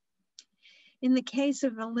relationship. In the case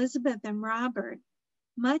of Elizabeth and Robert,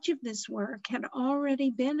 much of this work had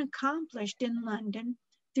already been accomplished in London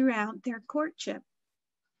throughout their courtship.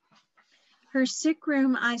 Her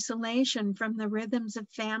sick-room isolation from the rhythms of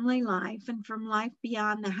family life and from life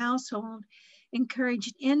beyond the household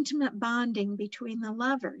encouraged intimate bonding between the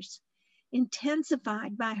lovers,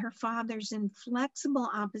 intensified by her father's inflexible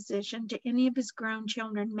opposition to any of his grown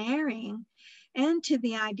children marrying and to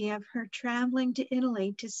the idea of her traveling to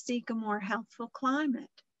Italy to seek a more healthful climate.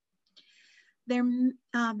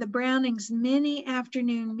 The Brownings' many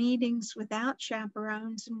afternoon meetings without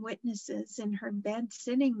chaperones and witnesses in her bed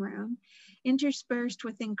sitting room, interspersed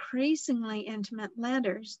with increasingly intimate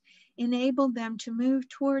letters, enabled them to move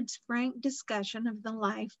towards frank discussion of the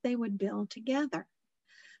life they would build together.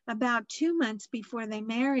 About 2 months before they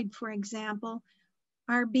married, for example,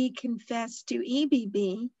 RB confessed to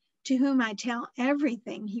EBB, to whom I tell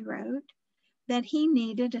everything, he wrote, that he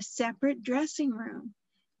needed a separate dressing room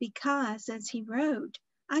because, as he wrote,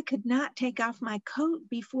 I could not take off my coat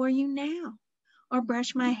before you now, or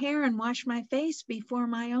brush my hair and wash my face before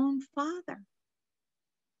my own father.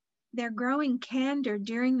 Their growing candor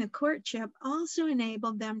during the courtship also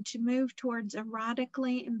enabled them to move towards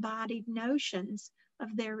erotically embodied notions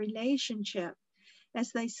of their relationship,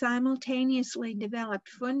 as they simultaneously developed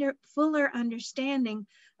fuller understanding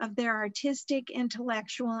of their artistic,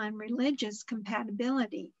 intellectual, and religious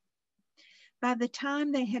compatibility. By the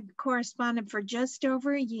time they had corresponded for just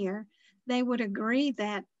over a year, they would agree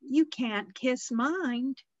that you can't kiss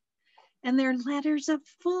mine, and their letters are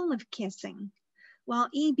full of kissing. While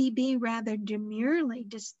EBB rather demurely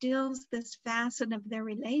distills this facet of their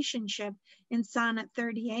relationship in Sonnet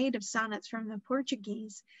 38 of Sonnets from the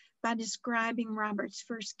Portuguese, by describing Robert's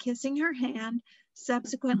first kissing her hand,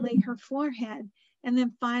 subsequently her forehead, and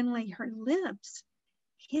then finally her lips.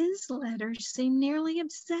 His letters seem nearly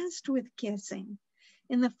obsessed with kissing.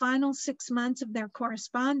 In the final 6 months of their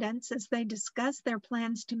correspondence, as they discuss their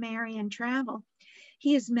plans to marry and travel,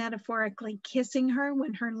 he is metaphorically kissing her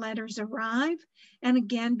when her letters arrive, and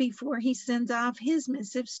again before he sends off his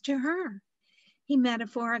missives to her. He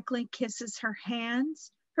metaphorically kisses her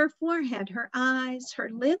hands, her forehead, her eyes, her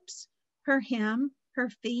lips, her hem, her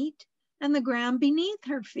feet, and the ground beneath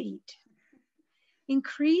her feet.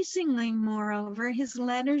 Increasingly, moreover, his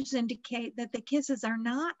letters indicate that the kisses are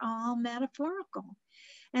not all metaphorical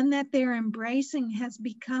and that their embracing has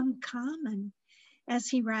become common. As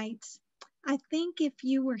he writes, "I think if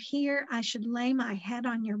you were here, I should lay my head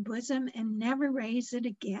on your bosom and never raise it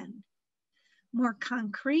again." More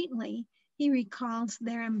concretely, he recalls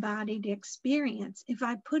their embodied experience. "If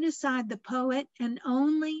I put aside the poet and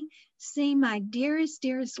only see my dearest,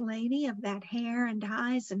 dearest lady of that hair and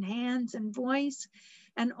eyes and hands and voice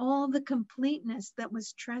and all the completeness that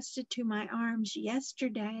was trusted to my arms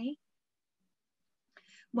yesterday,"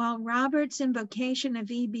 while Robert's invocation of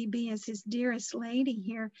EBB as his dearest lady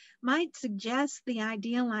here might suggest the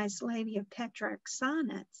idealized lady of Petrarch's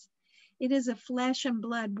sonnets, it is a flesh and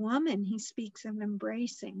blood woman he speaks of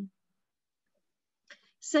embracing.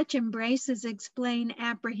 Such embraces explain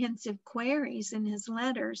apprehensive queries in his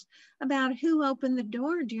letters about who opened the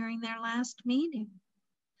door during their last meeting.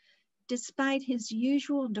 Despite his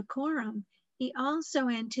usual decorum, he also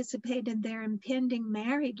anticipated their impending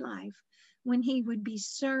married life, when he would be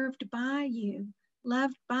served by you,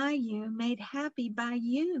 loved by you, made happy by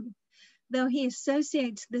you. Though he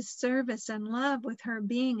associates this service and love with her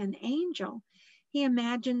being an angel, he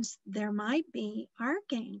imagines there might be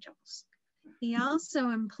archangels. He also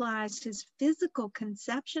implies his physical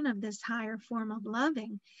conception of this higher form of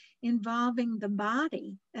loving, involving the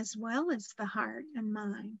body as well as the heart and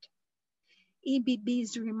mind.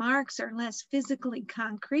 EBB's remarks are less physically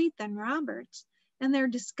concrete than Robert's, and their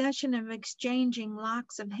discussion of exchanging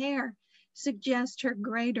locks of hair suggests her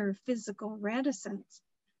greater physical reticence.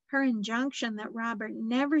 Her injunction that Robert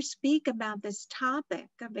never speak about this topic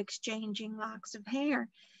of exchanging locks of hair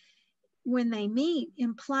when they meet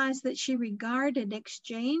implies that she regarded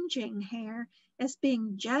exchanging hair as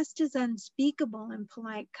being just as unspeakable in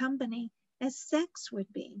polite company as sex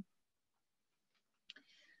would be.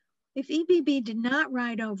 If EBB did not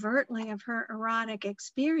write overtly of her erotic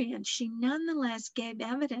experience, she nonetheless gave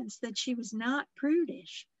evidence that she was not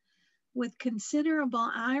prudish. With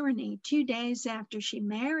considerable irony, 2 days after she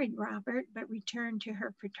married Robert but returned to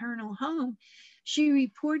her paternal home, she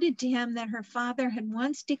reported to him that her father had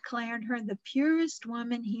once declared her the purest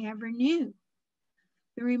woman he ever knew.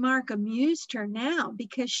 The remark amused her now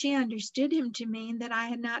because she understood him to mean that I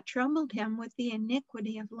had not troubled him with the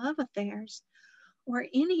iniquity of love affairs or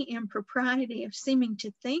any impropriety of seeming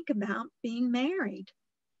to think about being married.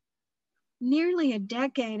 Nearly a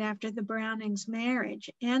decade after the Brownings' marriage,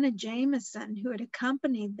 Anna Jameson, who had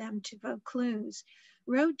accompanied them to Vaucluse,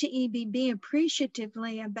 wrote to EBB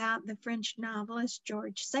appreciatively about the French novelist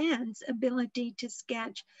George Sand's ability to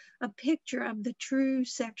sketch a picture of the true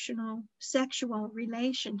sexual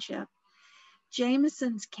relationship.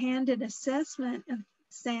 Jameson's candid assessment of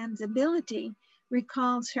Sand's ability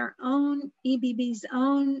recalls her own, EBB's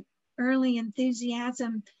own early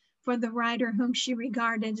enthusiasm for the writer whom she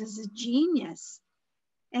regarded as a genius,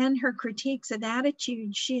 and her critiques of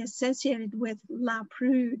attitudes she associated with La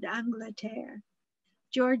Prude Angleterre.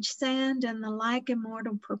 George Sand and the like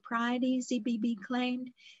immortal proprieties, EBB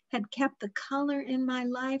claimed, had kept the color in my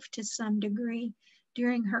life to some degree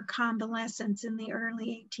during her convalescence in the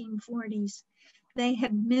early 1840s. They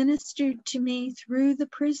had ministered to me through the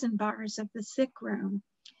prison bars of the sick room.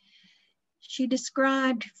 She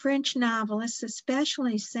described French novelists,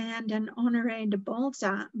 especially Sand and Honoré de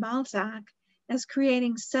Balzac, as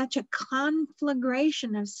creating such a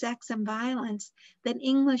conflagration of sex and violence that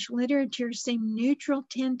English literature seemed neutral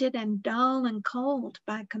tinted and dull and cold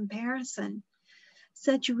by comparison.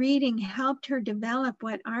 Such reading helped her develop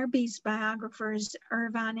what Arby's biographers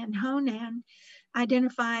Irvine and Honan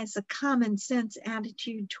identify as a common sense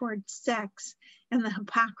attitude towards sex and the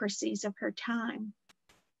hypocrisies of her time.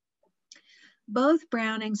 Both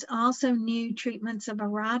Brownings also knew treatments of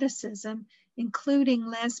eroticism, including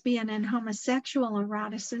lesbian and homosexual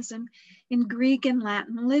eroticism in Greek and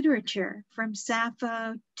Latin literature, from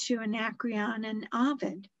Sappho to Anacreon and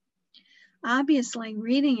Ovid. Obviously,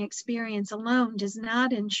 reading experience alone does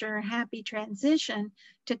not ensure happy transition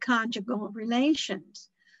to conjugal relations.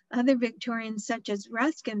 Other Victorians, such as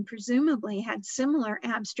Ruskin, presumably had similar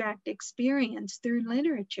abstract experience through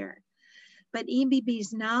literature. But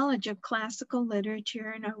EBB's knowledge of classical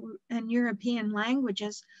literature and European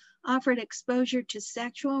languages offered exposure to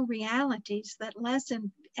sexual realities that less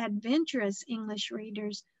adventurous English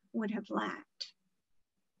readers would have lacked.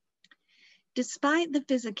 Despite the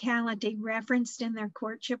physicality referenced in their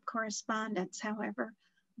courtship correspondence, however,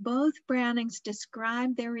 both Brownings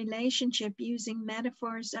described their relationship using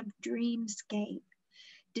metaphors of dreamscape,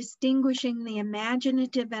 distinguishing the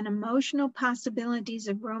imaginative and emotional possibilities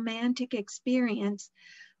of romantic experience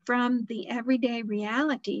from the everyday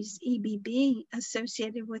realities EBB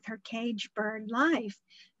associated with her caged bird life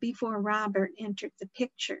before Robert entered the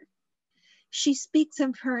picture. She speaks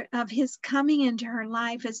of his coming into her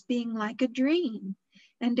life as being like a dream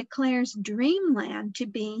and declares dreamland to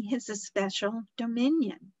be his especial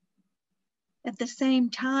dominion. At the same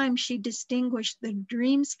time, she distinguished the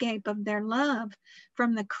dreamscape of their love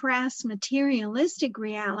from the crass materialistic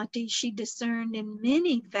reality she discerned in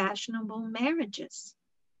many fashionable marriages.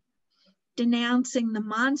 Denouncing the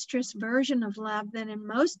monstrous version of love that in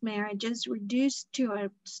most marriages reduced to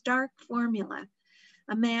a stark formula.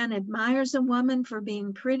 A man admires a woman for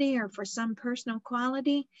being pretty or for some personal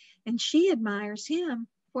quality, and she admires him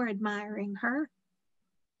for admiring her.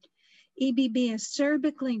 EBB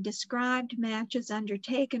acerbically described matches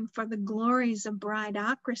undertaken for the glories of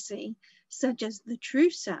brideocracy, such as the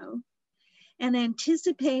trousseau, and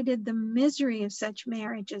anticipated the misery of such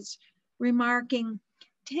marriages, remarking,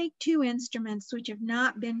 "Take two instruments which have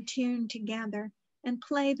not been tuned together and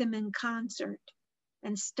play them in concert,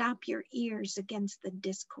 and stop your ears against the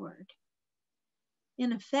discord."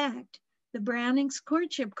 In effect, the Brownings'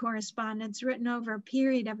 courtship correspondence, written over a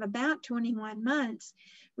period of about 21 months,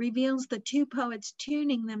 reveals the two poets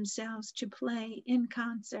tuning themselves to play in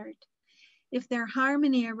concert. If their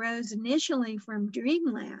harmony arose initially from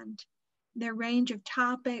dreamland, their range of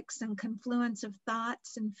topics and confluence of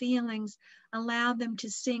thoughts and feelings allowed them to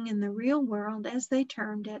sing in the real world, as they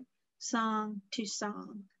termed it, song to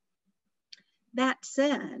song. That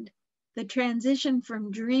said, the transition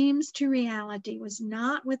from dreams to reality was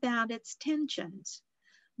not without its tensions.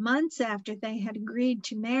 Months after they had agreed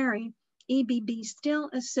to marry, EBB still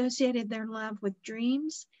associated their love with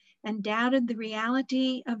dreams and doubted the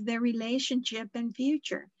reality of their relationship and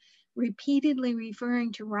future, repeatedly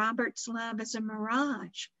referring to Robert's love as a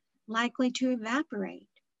mirage, likely to evaporate.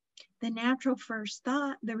 The natural first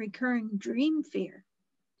thought, the recurring dream fear.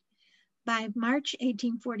 By March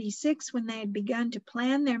 1846, when they had begun to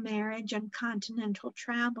plan their marriage and continental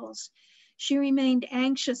travels, she remained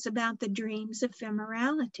anxious about the dream's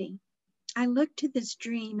ephemerality. "I look to this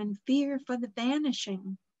dream and fear for the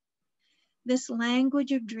vanishing." This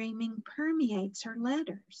language of dreaming permeates her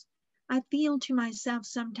letters. "I feel to myself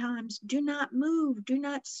sometimes, do not move, do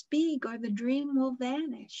not speak, or the dream will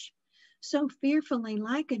vanish. So fearfully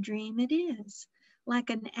like a dream it is, like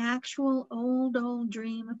an actual old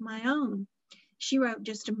dream of my own," she wrote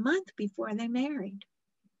just a month before they married.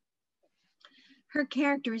 Her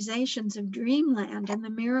characterizations of dreamland and the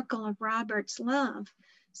miracle of Robert's love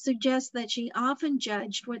suggest that she often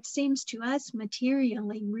judged what seems to us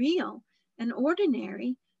materially real and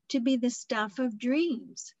ordinary to be the stuff of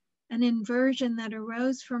dreams, an inversion that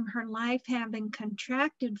arose from her life having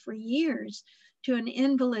contracted for years to an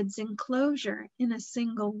invalid's enclosure in a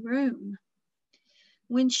single room.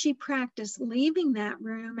 When she practiced leaving that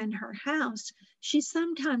room in her house, she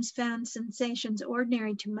sometimes found sensations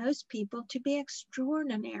ordinary to most people to be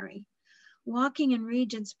extraordinary. Walking in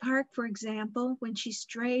Regent's Park, for example, when she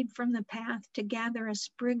strayed from the path to gather a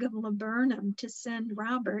sprig of laburnum to send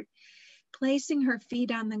Robert, placing her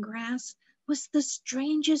feet on the grass was the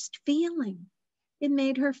strangest feeling. It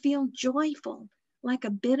made her feel joyful, like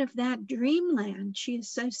a bit of that dreamland she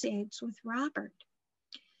associates with Robert.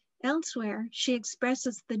 Elsewhere, she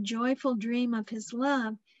expresses the joyful dream of his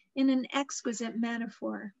love in an exquisite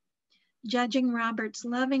metaphor. Judging Robert's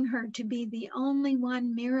loving her to be the only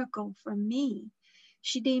one miracle from me,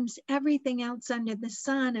 she deems everything else under the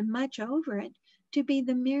sun and much over it to be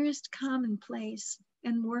the merest commonplace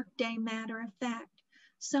and workday matter of fact,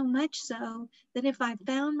 so much so that if I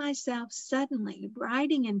found myself suddenly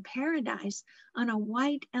riding in paradise on a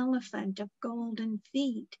white elephant of golden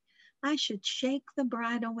feet, I should shake the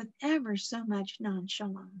bridle with ever so much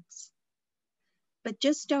nonchalance. But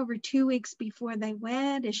just over 2 weeks before they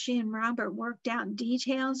wed, as she and Robert worked out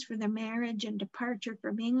details for their marriage and departure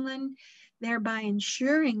from England, thereby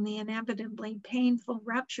ensuring the inevitably painful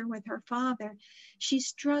rupture with her father, she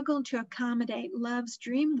struggled to accommodate love's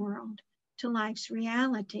dream world to life's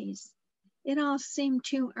realities. It all seemed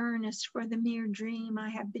too earnest for the mere dream I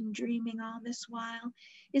have been dreaming all this while.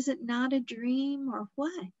 Is it not a dream or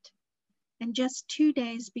what? And just 2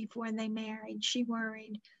 days before they married, she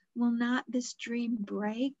worried, will not this dream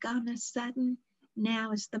break on a sudden?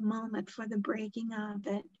 Now is the moment for the breaking of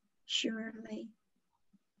it, surely.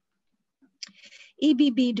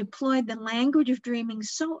 EBB deployed the language of dreaming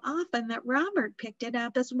so often that Robert picked it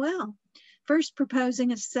up as well, first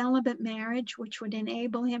proposing a celibate marriage, which would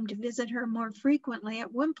enable him to visit her more frequently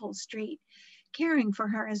at Wimpole Street, caring for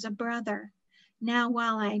her as a brother. Now,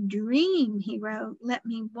 while I dream, he wrote, let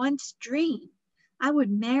me once dream. I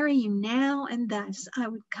would marry you now and thus. I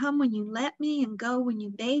would come when you let me and go when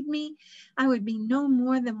you bade me. I would be no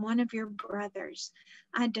more than one of your brothers.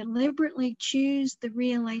 I deliberately choose the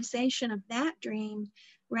realization of that dream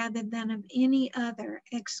rather than of any other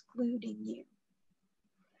excluding you.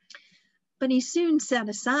 But he soon set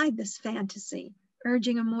aside this fantasy,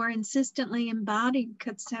 urging a more insistently embodied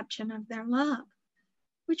conception of their love,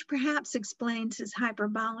 which perhaps explains his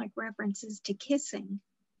hyperbolic references to kissing.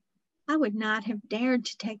 I would not have dared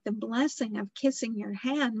to take the blessing of kissing your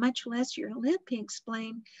hand, much less your lip, he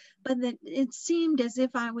explained, but that it seemed as if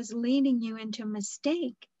I was leading you into a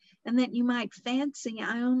mistake, and that you might fancy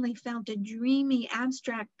I only felt a dreamy,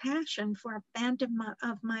 abstract passion for a phantom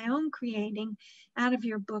of my own creating out of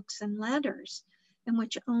your books and letters, and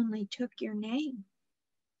which only took your name.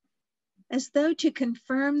 As though to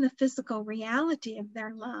confirm the physical reality of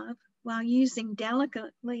their love, while using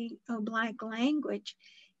delicately oblique language,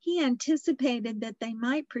 he anticipated that they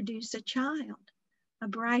might produce a child, a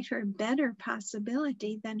brighter, better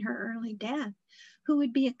possibility than her early death, who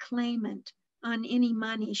would be a claimant on any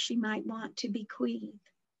money she might want to bequeath.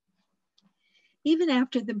 Even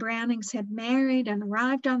after the Brownings had married and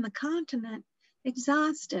arrived on the continent,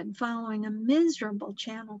 exhausted following a miserable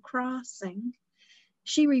channel crossing,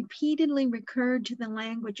 she repeatedly recurred to the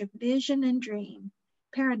language of vision and dream,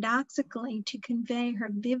 paradoxically to convey her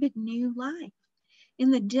vivid new life. In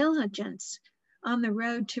the diligence on the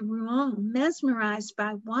road to Rouen, mesmerized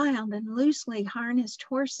by wild and loosely harnessed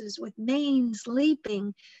horses with manes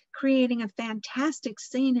leaping, creating a fantastic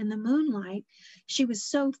scene in the moonlight, she was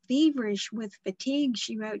so feverish with fatigue,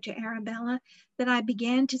 she wrote to Arabella, that I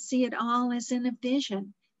began to see it all as in a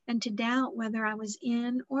vision and to doubt whether I was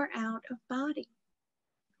in or out of body.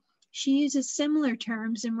 She uses similar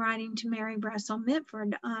terms in writing to Mary Russell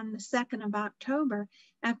Mitford on the 2nd of October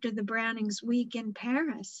after the Brownings' week in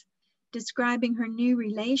Paris, describing her new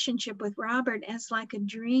relationship with Robert as like a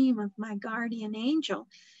dream of my guardian angel.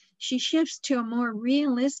 She shifts to a more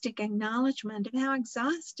realistic acknowledgement of how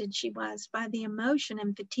exhausted she was by the emotion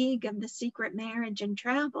and fatigue of the secret marriage and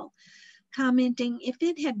travel, commenting, if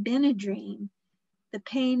it had been a dream, the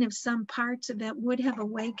pain of some parts of it would have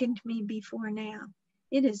awakened me before now.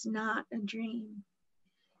 It is not a dream.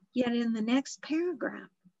 Yet in the next paragraph,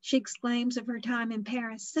 she exclaims of her time in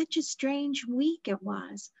Paris, such a strange week it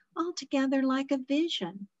was, altogether like a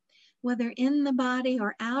vision. Whether in the body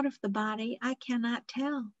or out of the body, I cannot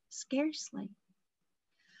tell, scarcely.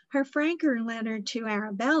 Her franker letter to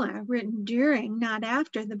Arabella, written during, not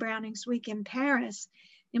after, the Brownings' week in Paris,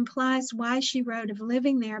 implies why she wrote of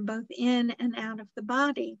living there both in and out of the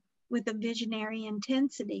body with a visionary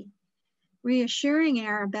intensity. Reassuring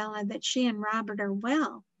Arabella that she and Robert are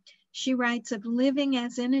well, she writes of living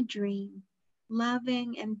as in a dream,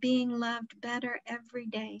 loving and being loved better every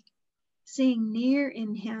day, seeing near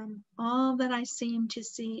in him all that I seem to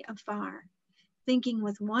see afar, thinking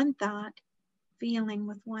with one thought, feeling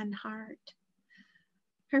with one heart.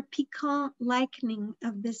 Her piquant likening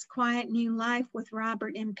of this quiet new life with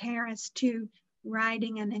Robert in Paris to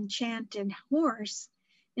riding an enchanted horse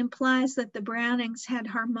implies that the Brownings had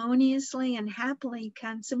harmoniously and happily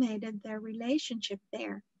consummated their relationship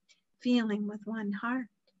there, feeling with one heart.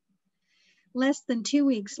 Less than 2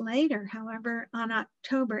 weeks later, however, on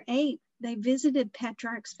October 8th, they visited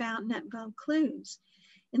Petrarch's fountain at Vaucluse.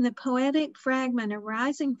 In the poetic fragment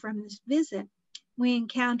arising from this visit, we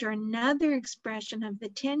encounter another expression of the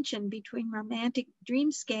tension between romantic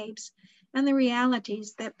dreamscapes and the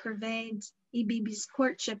realities that pervades EBB's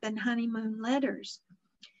courtship and honeymoon letters.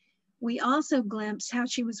 We also glimpse how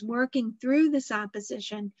she was working through this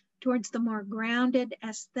opposition towards the more grounded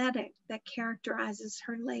aesthetic that characterizes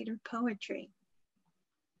her later poetry.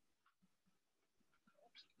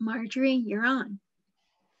 Marjorie, you're on.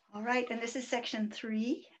 All right, and this is section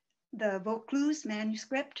 3, the Vaucluse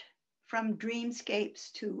manuscript, From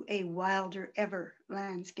Dreamscapes to a Wilder Ever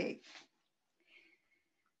Landscape.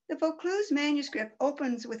 The Vaucluse manuscript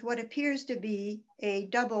opens with what appears to be a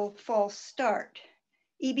double false start.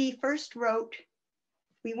 E.B. first wrote,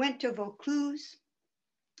 we went to Vaucluse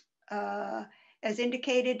as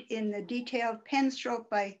indicated in the detailed pen stroke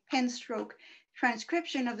by pen stroke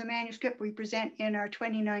transcription of the manuscript we present in our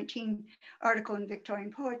 2019 article in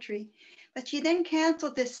Victorian Poetry. But she then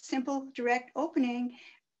canceled this simple, direct opening,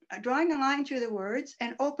 drawing a line through the words,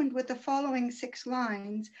 and opened with the following 6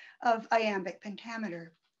 lines of iambic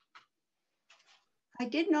pentameter. I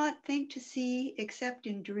did not think to see, except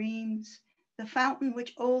in dreams, the fountain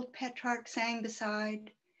which old Petrarch sang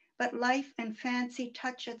beside, but life and fancy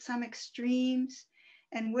touch at some extremes,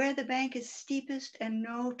 and where the bank is steepest and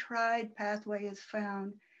no tried pathway is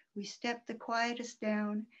found, we step the quietest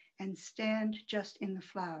down and stand just in the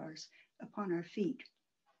flowers upon our feet.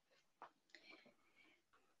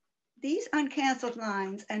 These uncanceled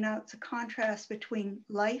lines announce a contrast between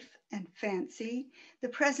life and fancy, the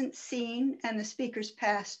present scene and the speaker's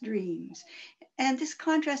past dreams. And this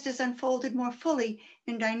contrast is unfolded more fully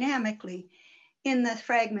and dynamically in the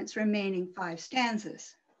fragment's remaining 5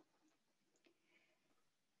 stanzas.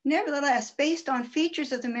 Nevertheless, based on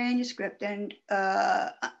features of the manuscript and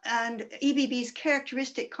EBB's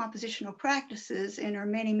characteristic compositional practices in her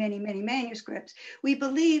many manuscripts, we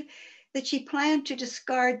believe that she planned to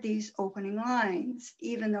discard these opening lines,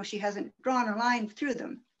 even though she hasn't drawn a line through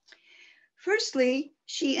them. Firstly,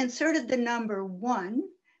 she inserted the number 1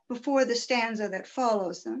 before the stanza that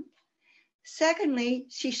follows them. Secondly,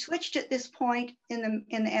 she switched at this point in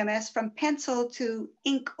the MS from pencil to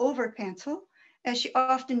ink over pencil, as she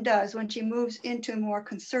often does when she moves into more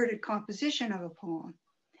concerted composition of a poem.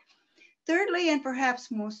 Thirdly, and perhaps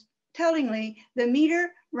most tellingly, the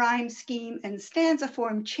meter, rhyme scheme, and stanza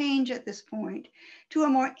form change at this point to a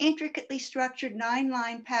more intricately structured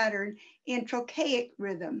 9-line pattern in trochaic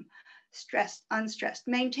rhythm, stressed, unstressed,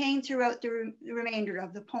 maintained throughout the remainder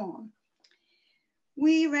of the poem.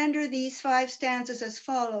 We render these 5 stanzas as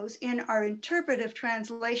follows in our interpretive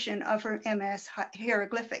translation of her MS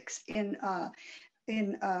hieroglyphics in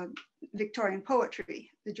Victorian Poetry,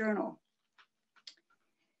 the journal.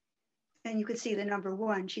 And you can see the number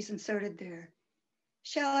 1, she's inserted there.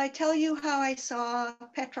 Shall I tell you how I saw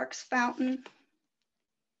Petrarch's fountain?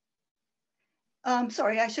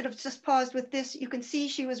 Sorry, I should have just paused with this. You can see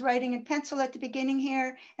she was writing in pencil at the beginning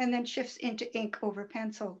here and then shifts into ink over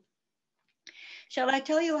pencil. Shall I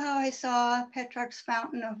tell you how I saw Petrarch's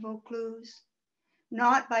fountain of Vaucluse?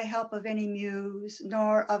 Not by help of any muse,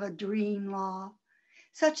 nor of a dream law.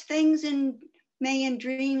 Such things may in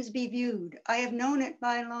dreams be viewed. I have known it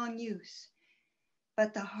by long use.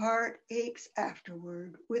 But the heart aches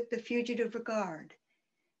afterward with the fugitive regard,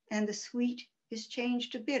 and the sweet is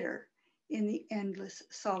changed to bitter in the endless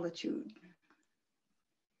solitude.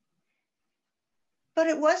 But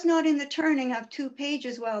it was not in the turning of 2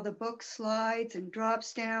 pages while the book slides and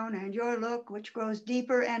drops down, and your look, which grows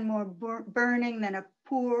deeper and more burning than a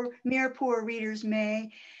mere poor reader's may,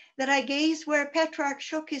 that I gazed where Petrarch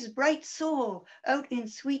shook his bright soul out in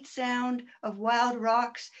sweet sound of wild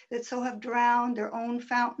rocks that so have drowned their own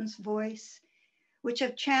fountain's voice, which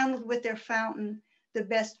have channeled with their fountain the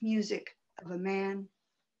best music of a man.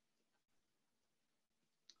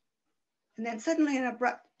 And then suddenly an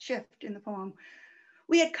abrupt shift in the poem.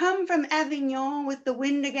 We had come from Avignon with the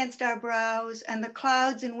wind against our brows and the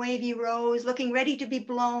clouds in wavy rows, looking ready to be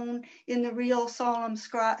blown in the real solemn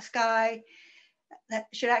sky. That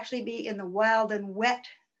should actually be in the wild and wet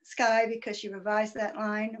sky, because she revised that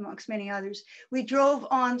line amongst many others. We drove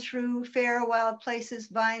on through fair wild places,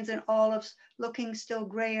 vines and olives, looking still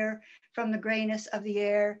grayer from the grayness of the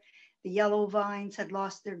air. The yellow vines had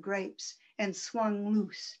lost their grapes and swung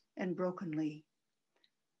loose and brokenly.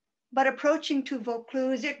 But approaching to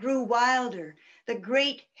Vaucluse, it grew wilder. The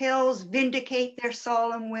great hills vindicate their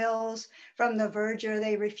solemn wills. From the verdure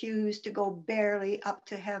they refuse to go barely up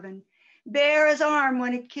to heaven. Bare as arm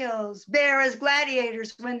when it kills, bare as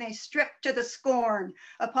gladiators when they strip to the scorn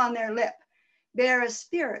upon their lip, bare as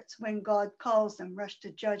spirits when God calls them rush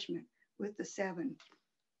to judgment with the 7.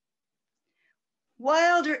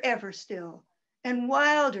 Wilder ever still, and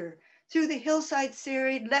wilder through the hillside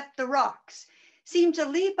serried leapt the rocks, seemed to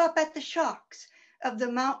leap up at the shocks of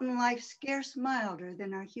the mountain life scarce milder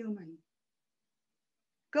than our human.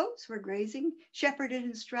 Goats were grazing, shepherded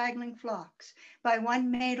in straggling flocks by one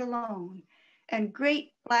maid alone, and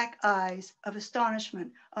great black eyes of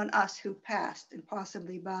astonishment on us who passed and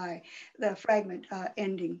possibly by, the fragment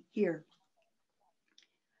ending here.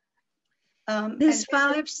 This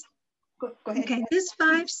go ahead. Okay, this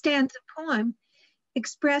 5-stanza poem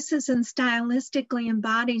expresses and stylistically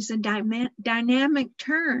embodies a dynamic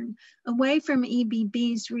turn away from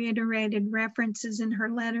EBB's reiterated references in her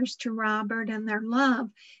letters to Robert and their love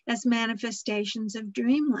as manifestations of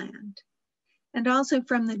dreamland, and also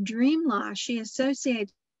from the dream law she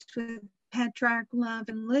associates with Petrarch love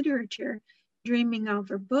and literature, dreaming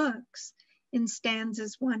over books in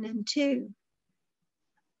stanzas 1 and 2.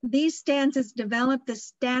 These stanzas develop the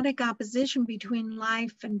static opposition between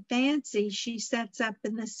life and fancy she sets up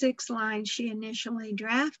in the 6 lines she initially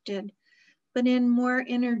drafted, but in more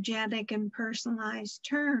energetic and personalized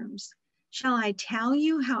terms. Shall I tell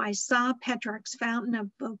you how I saw Petrarch's fountain of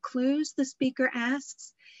Vaucluse, the speaker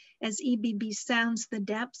asks, as EBB sounds the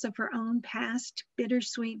depths of her own past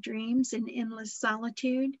bittersweet dreams in endless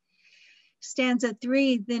solitude. Stanza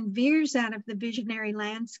 3 then veers out of the visionary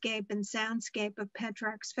landscape and soundscape of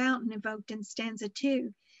Petrarch's fountain evoked in stanza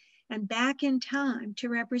 2 and back in time to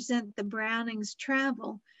represent the Brownings'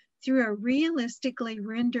 travel through a realistically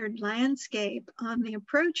rendered landscape on the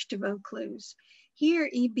approach to Vaucluse. Here,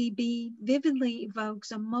 EBB vividly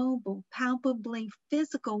evokes a mobile, palpably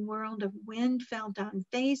physical world of wind felt on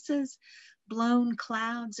faces, blown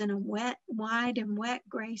clouds in a wide and wet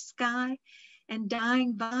gray sky, and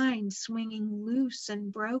dying vines swinging loose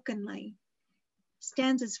and brokenly.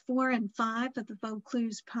 Stanzas 4 and 5 of the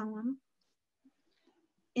Vaucluse poem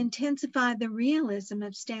intensify the realism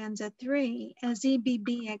of stanza 3 as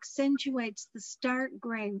EBB accentuates the stark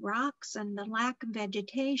gray rocks and the lack of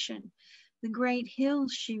vegetation. The great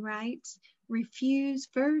hills, she writes, refuse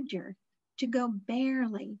verdure to go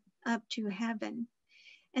barely up to heaven.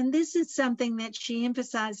 And this is something that she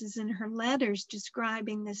emphasizes in her letters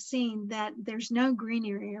describing the scene, that there's no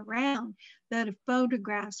greenery around, though the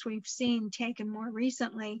photographs we've seen taken more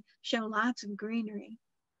recently show lots of greenery.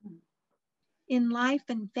 In the Life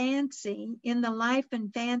and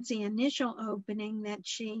Fancy initial opening that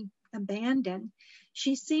she abandoned,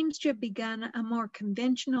 she seems to have begun a more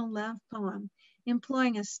conventional love poem,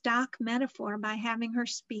 employing a stock metaphor by having her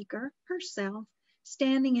speaker, herself,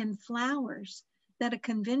 standing in flowers that a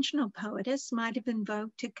conventional poetess might have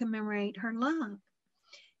invoked to commemorate her love.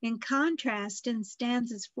 In contrast, in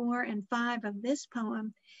stanzas 4 and 5 of this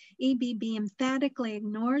poem, EBB emphatically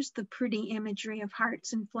ignores the pretty imagery of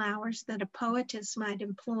hearts and flowers that a poetess might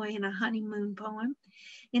employ in a honeymoon poem.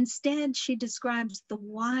 Instead, she describes the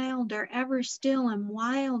wilder, ever still and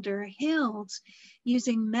wilder hills,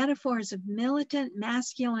 using metaphors of militant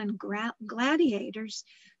masculine gladiators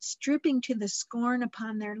stripping to the scorn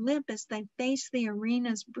upon their lip as they face the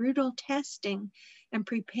arena's brutal testing and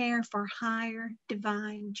prepare for higher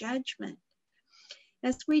divine judgment.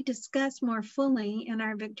 As we discuss more fully in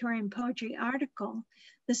our Victorian poetry article,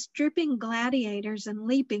 the stripping gladiators and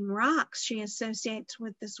leaping rocks she associates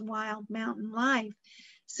with this wild mountain life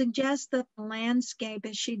suggests that the landscape,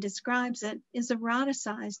 as she describes it, is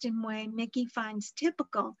eroticized in a way Mickey finds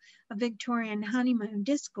typical of Victorian honeymoon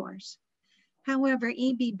discourse. However,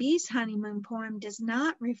 EBB's honeymoon poem does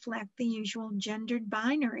not reflect the usual gendered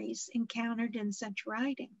binaries encountered in such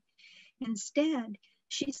writing. Instead,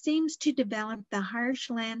 she seems to develop the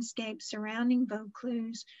harsh landscape surrounding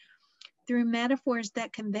Vaucluse through metaphors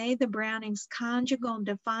that convey the Brownings' conjugal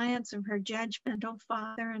defiance of her judgmental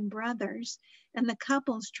father and brothers and the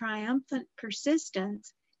couple's triumphant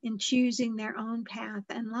persistence in choosing their own path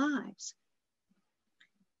and lives.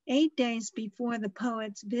 8 days before the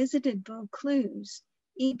poets visited Vaucluse,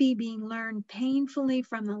 EBB learned painfully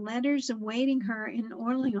from the letters awaiting her in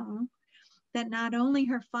Orleans that not only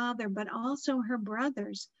her father but also her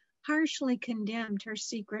brothers harshly condemned her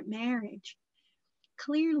secret marriage.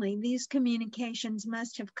 Clearly, these communications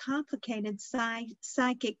must have complicated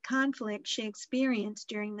psychic conflict she experienced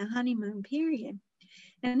during the honeymoon period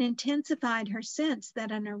and intensified her sense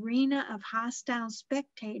that an arena of hostile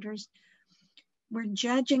spectators were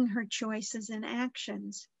judging her choices and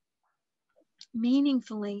actions.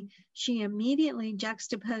 Meaningfully, she immediately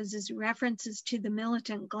juxtaposes references to the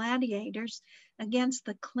militant gladiators against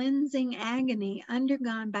the cleansing agony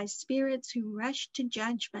undergone by spirits who rush to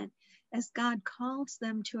judgment as God calls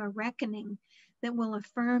them to a reckoning that will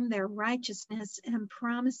affirm their righteousness and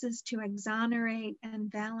promises to exonerate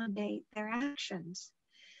and validate their actions.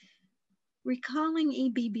 Recalling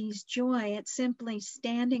EBB's joy at simply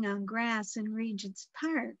standing on grass in Regent's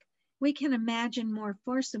Park, we can imagine more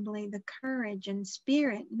forcibly the courage and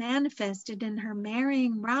spirit manifested in her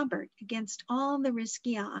marrying Robert against all the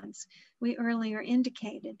risky odds we earlier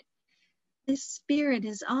indicated. This spirit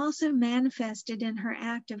is also manifested in her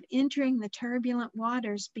act of entering the turbulent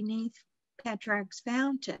waters beneath Petrarch's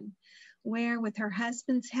fountain, where, with her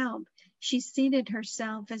husband's help, she seated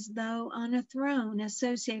herself as though on a throne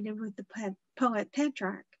associated with the poet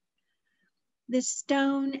Petrarch. This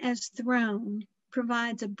stone as throne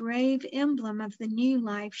provides a brave emblem of the new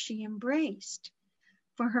life she embraced.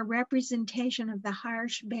 For her representation of the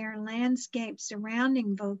harsh, bare landscape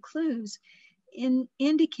surrounding Vaucluse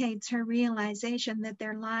indicates her realization that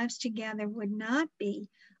their lives together would not be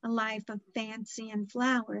a life of fancy and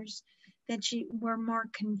flowers, that were more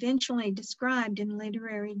conventionally described in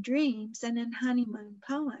literary dreams and in honeymoon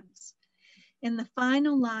poems. In the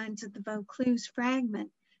final lines of the Vaucluse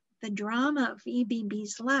fragment, the drama of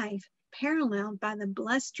EBB's life, paralleled by the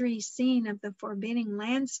blustery scene of the forbidding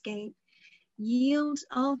landscape, yields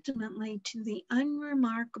ultimately to the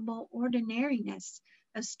unremarkable ordinariness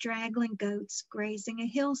of straggling goats grazing a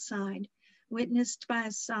hillside, witnessed by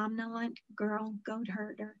a somnolent girl goat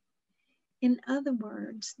herder. In other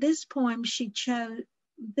words, this poem she chose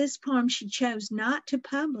not to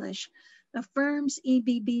publish affirms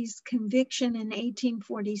EBB's conviction in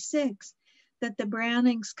 1846 that the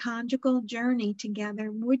Brownings' conjugal journey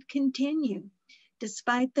together would continue,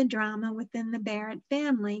 despite the drama within the Barrett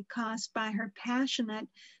family caused by her passionate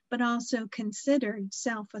but also considered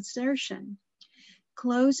self-assertion.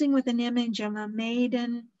 Closing with an image of a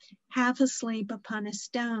maiden half asleep upon a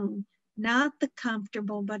stone, not the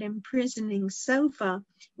comfortable but imprisoning sofa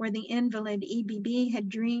where the invalid EBB had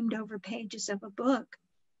dreamed over pages of a book.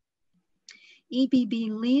 EBB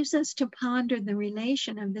leaves us to ponder the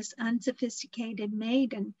relation of this unsophisticated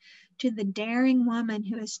maiden to the daring woman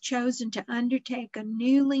who has chosen to undertake a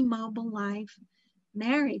newly mobile life,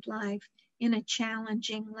 married life, in a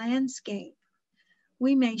challenging landscape.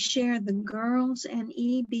 We may share the girls and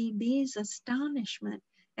EBB's astonishment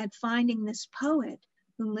at finding this poet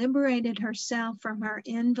who liberated herself from her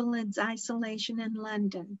invalid's isolation in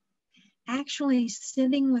London, actually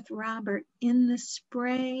sitting with Robert in the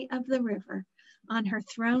spray of the river on her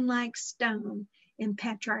throne-like stone in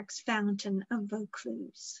Petrarch's fountain of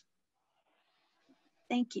Vaucluse.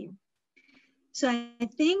 Thank you. So I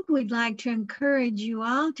think we'd like to encourage you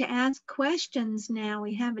all to ask questions now.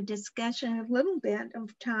 We have a discussion, a little bit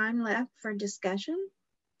of time left for discussion.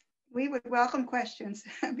 We would welcome questions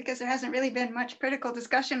because there hasn't really been much critical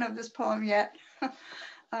discussion of this poem yet,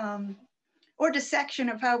 or dissection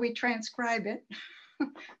of how we transcribe it,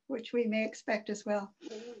 which we may expect as well.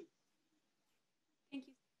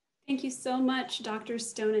 Thank you so much, Dr.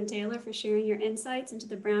 Stone and Taylor, for sharing your insights into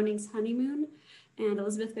the Brownings' Honeymoon and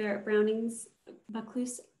Elizabeth Barrett Browning's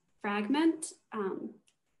Vaucluse fragment.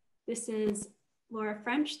 This is Laura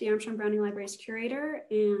French, the Armstrong Browning Library's curator,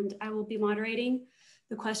 and I will be moderating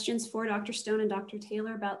the questions for Dr. Stone and Dr.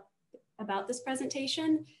 Taylor about this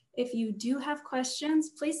presentation. If you do have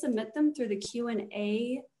questions, please submit them through the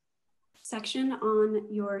Q&A section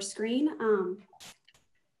on your screen.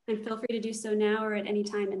 And feel free to do so now or at any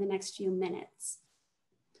time in the next few minutes.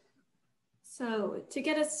 So to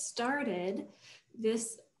get us started,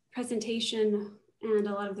 this presentation and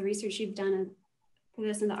a lot of the research you've done for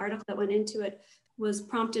this and the article that went into it was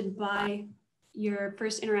prompted by your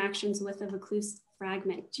first interactions with the Vaucluse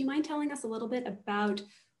fragment. Do you mind telling us a little bit about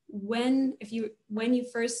when you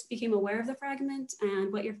first became aware of the fragment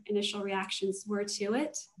and what your initial reactions were to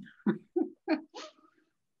it?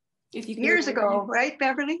 If you years ago, right,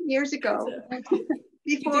 Beverly? Years ago.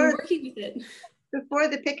 Before working with it. Before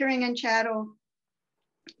the Pickering and Chatto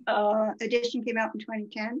edition came out in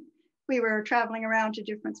 2010, we were traveling around to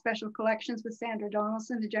different special collections with Sandra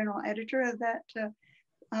Donaldson, the general editor of that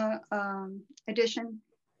edition,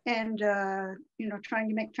 and trying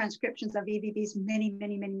to make transcriptions of EBB's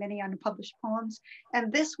many unpublished poems.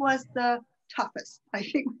 And this was the toughest, I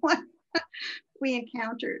think, one we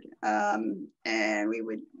encountered, and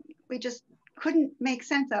we just couldn't make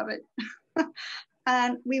sense of it.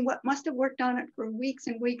 And we must have worked on it for weeks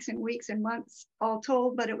and weeks and weeks and months all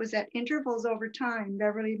told, but it was at intervals over time.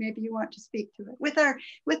 Beverly, maybe you want to speak to it with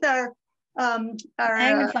our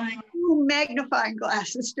magnifying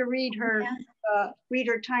glasses to read her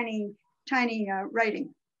tiny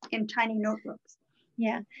writing in tiny notebooks.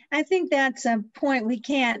 Yeah, I think that's a point we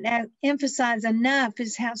can't emphasize enough,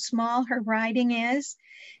 is how small her writing is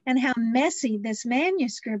and how messy this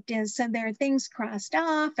manuscript is. So there are things crossed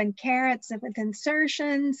off and carets with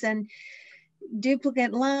insertions and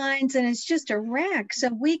duplicate lines, and it's just a wreck. So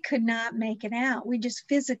we could not make it out. We just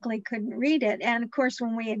physically couldn't read it. And of course,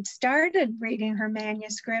 when we had started reading her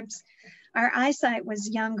manuscripts, our eyesight was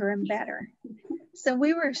younger and better. So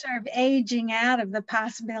we were sort of aging out of the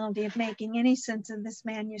possibility of making any sense of this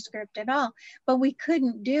manuscript at all, but we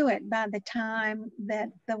couldn't do it by the time that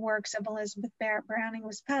the works of Elizabeth Barrett Browning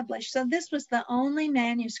was published. So this was the only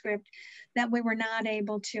manuscript that we were not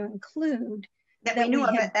able to include that we knew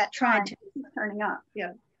of at that time. Turning up,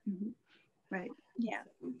 yeah. Mm-hmm. Right. Yeah.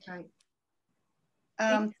 Right.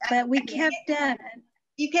 But we kept at it.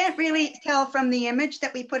 You can't really tell from the image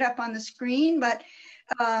that we put up on the screen, but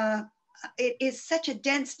it is such a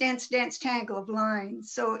dense tangle of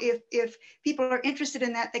lines. So if people are interested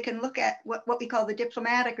in that, they can look at what we call the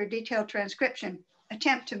diplomatic or detailed transcription,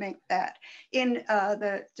 attempt to make that in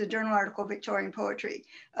the journal article Victorian Poetry.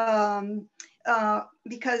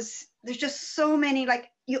 Because there's just so many, like,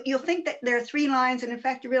 you'll think that there are 3 lines, and in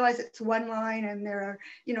fact you realize it's 1 line, and there are,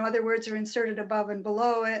 other words are inserted above and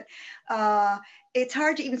below it. It's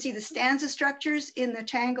hard to even see the stanza structures in the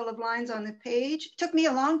tangle of lines on the page. It took me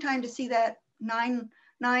a long time to see that 9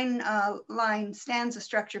 line stanza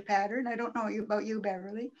structure pattern. I don't know about you,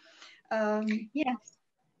 Beverly. Yes.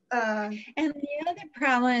 And the other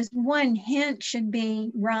problem is 1 hint should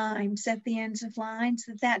be rhymes at the ends of lines,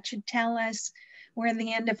 that should tell us where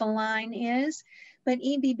the end of a line is. But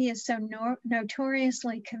EBB is so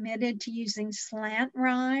notoriously committed to using slant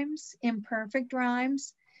rhymes, imperfect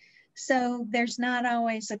rhymes. So there's not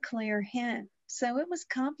always a clear hint. So it was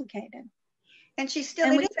complicated. And she's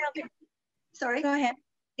still, sorry. Go ahead.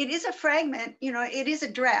 It is a fragment, it is a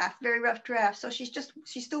draft, very rough draft. So she's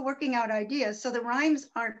still working out ideas. So the rhymes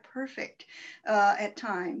aren't perfect at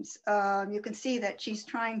times. You can see that she's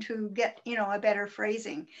trying to get, a better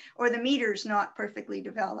phrasing, or the meter's not perfectly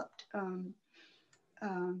developed.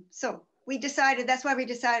 So that's why we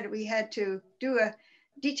decided we had to do a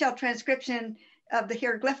detailed transcription of the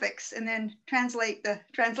hieroglyphics and then translate the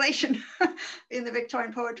translation in the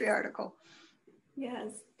Victorian Poetry article.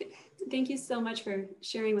 Yes, thank you so much for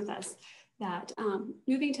sharing with us that.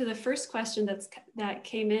 Moving to the first question that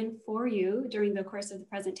came in for you during the course of the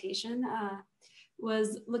presentation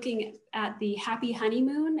was looking at the happy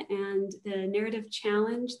honeymoon and the narrative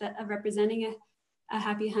challenge of representing a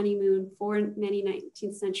happy honeymoon for many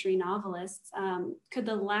 19th century novelists. Could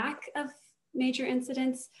the lack of major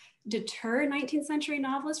incidents deter 19th century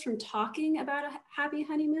novelists from talking about a happy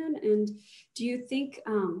honeymoon? And do you think,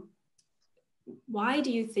 why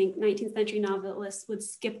do you think 19th century novelists would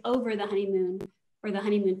skip over the honeymoon or the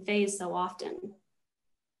honeymoon phase so often?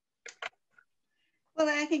 Well,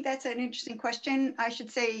 I think that's an interesting question. I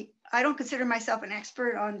should say, I don't consider myself an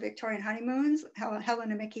expert on Victorian honeymoons.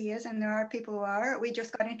 Helena Mickey is, and there are people who are. We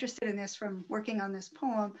just got interested in this from working on this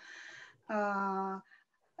poem.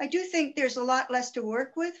 I do think there's a lot less to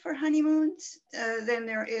work with for honeymoons than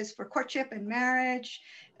there is for courtship and marriage.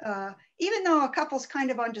 Even though a couple's kind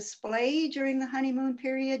of on display during the honeymoon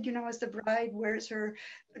period, as the bride wears her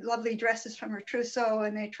lovely dresses from her trousseau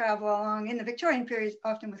and they travel along in the Victorian period,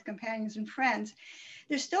 often with companions and friends,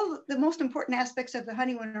 there's still the most important aspects of the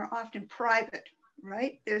honeymoon are often private,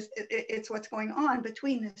 right? It's what's going on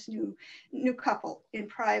between this new couple in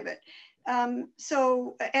private. And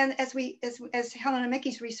as Helena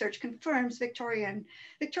Mickey's research confirms, Victorians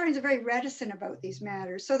are very reticent about these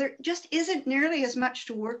matters. So there just isn't nearly as much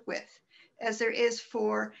to work with as there is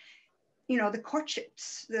for, the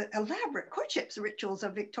courtships, the elaborate courtships rituals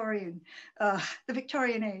of the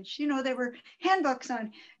Victorian age. There were handbooks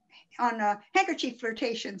on handkerchief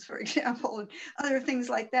flirtations, for example, and other things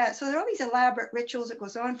like that. So there are all these elaborate rituals that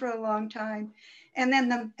goes on for a long time. And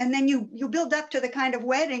then you build up to the kind of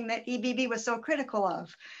wedding that EBB was so critical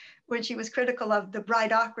of, when she was critical of the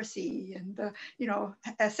bridocracy and the,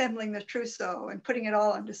 assembling the trousseau and putting it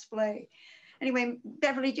all on display. Anyway,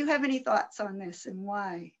 Beverly, do you have any thoughts on this and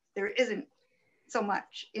why there isn't so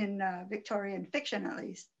much in Victorian fiction, at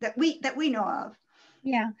least, that we know of?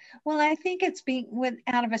 Yeah, well, I think it's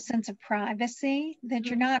out of a sense of privacy, that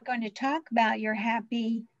you're not going to talk about your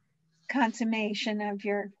happy consummation of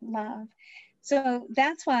your love. So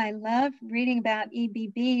that's why I love reading about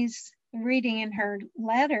EBB's, reading in her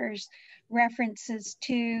letters, references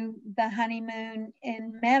to the honeymoon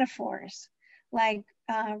in metaphors, like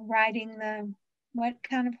riding the, what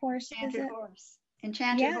kind of horse is it?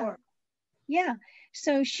 Enchanted horse. Yeah,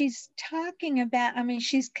 so she's talking about,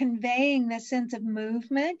 she's conveying the sense of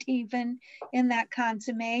movement even in that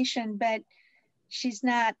consummation, but she's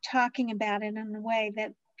not talking about it in a way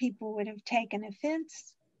that people would have taken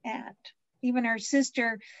offense at. Even her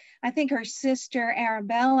sister, I think her sister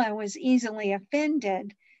Arabella was easily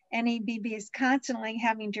offended, and EBB is constantly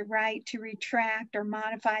having to write to retract or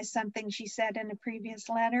modify something she said in a previous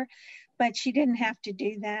letter, but she didn't have to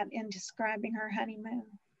do that in describing her honeymoon.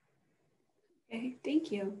 Okay,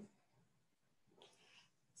 thank you.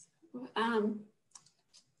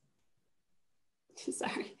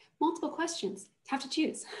 Sorry, multiple questions. Have to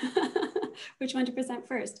choose which one to present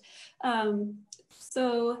first.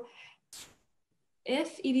 So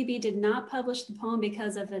if EBB did not publish the poem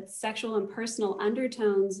because of its sexual and personal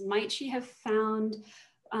undertones, might she have found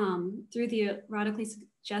through the erotically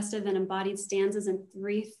suggestive and embodied stanzas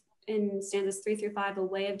in stanzas 3 through 5 a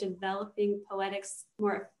way of developing poetics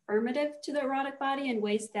more affirmative to the erotic body in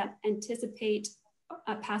ways that anticipate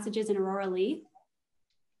passages in Aurora Leigh?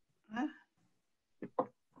 I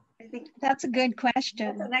think that's a good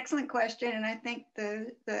question. That's an excellent question, and I think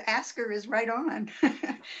the asker is right on.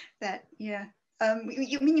 That, yeah.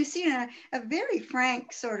 You see a very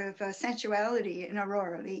frank sort of sensuality in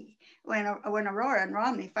Aurora Leigh. When Aurora and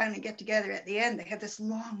Romney finally get together at the end, they have this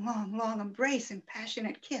long, long, long embrace and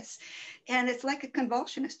passionate kiss. And it's like a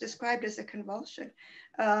convulsion. It's described as a convulsion.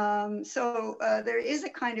 So there is a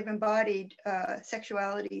kind of embodied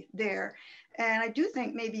sexuality there. And I do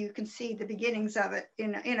think maybe you can see the beginnings of it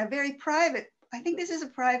in a very private, I think this is a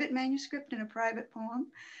private manuscript and a private poem,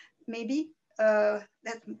 maybe.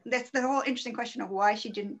 That's the whole interesting question of why she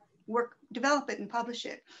didn't develop it and publish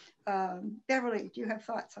it. Beverly, do you have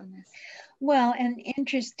thoughts on this? Well, an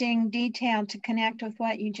interesting detail to connect with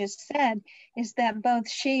what you just said is that both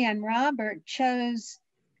she and Robert chose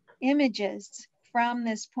images from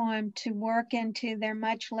this poem to work into their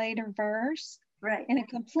much later verse, right, in a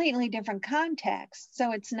completely different context.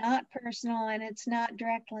 So it's not personal and it's not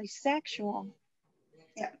directly sexual.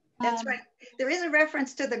 Yeah, that's right. There is a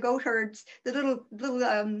reference to the goat herds, the little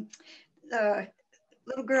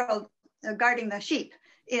girl guarding the sheep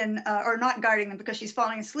or not guarding them because she's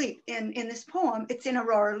falling asleep. In this poem, it's in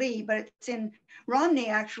Aurora Leigh, but it's in Romney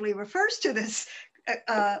actually refers to this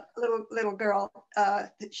little girl,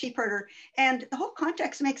 the sheep herder, and the whole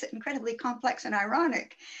context makes it incredibly complex and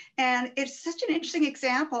ironic. And it's such an interesting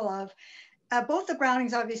example of both the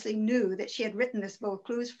Brownings obviously knew that she had written this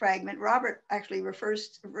Vaucluse fragment. Robert actually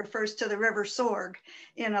refers to the River Sorgue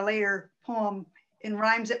in a later poem and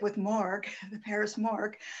rhymes it with morgue, the Paris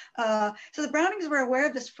morgue. So the Brownings were aware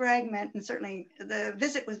of this fragment, and certainly the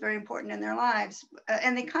visit was very important in their lives.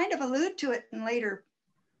 And they kind of allude to it in later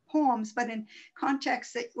poems, but in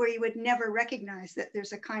contexts where you would never recognize that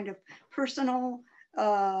there's a kind of personal,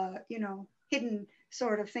 hidden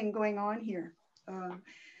sort of thing going on here.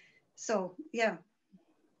 So, yeah.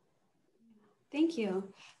 Thank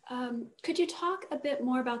you. Could you talk a bit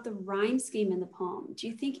more about the rhyme scheme in the poem? Do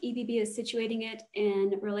you think EBB is situating it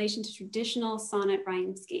in relation to traditional sonnet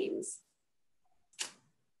rhyme schemes?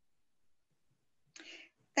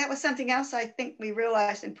 That was something else I think we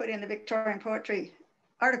realized and put in the Victorian poetry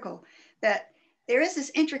article, that there is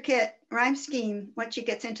this intricate rhyme scheme once she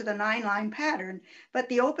gets into the 9-line pattern, but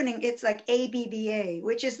the opening, it's like ABBA,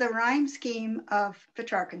 which is the rhyme scheme of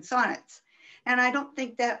Petrarchan sonnets. And I don't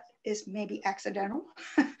think that is maybe accidental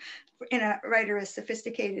in a writer as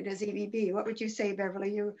sophisticated as EBB. What would you say,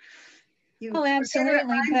 Beverly? You oh,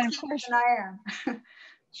 absolutely, but of course I am.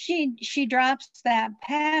 she drops that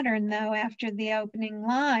pattern though after the opening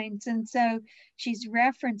lines, and so she's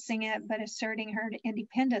referencing it but asserting her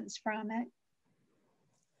independence from it.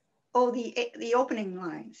 Oh, the opening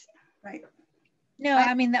lines, right? No,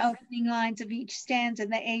 I mean the opening lines of each stanza,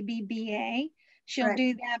 the ABBA. She'll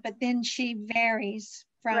do that, but then she varies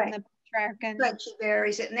from the Petrarchan. Right, she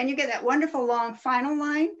varies it. And then you get that wonderful long final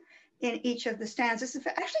line in each of the stanzas. It's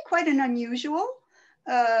actually quite an unusual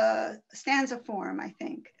stanza form, I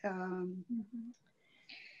think.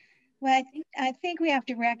 Well, I think we have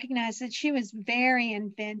to recognize that she was very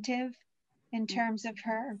inventive in terms of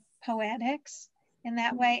her poetics in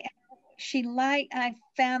that way. I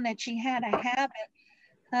found that she had a habit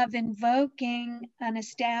of invoking an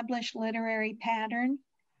established literary pattern,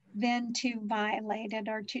 then to violate it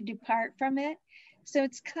or to depart from it. So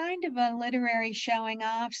it's kind of a literary showing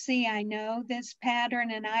off. See, I know this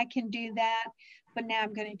pattern and I can do that, but now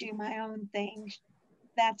I'm going to do my own thing.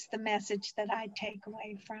 That's the message that I take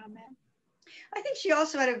away from it. I think she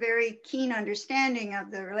also had a very keen understanding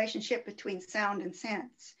of the relationship between sound and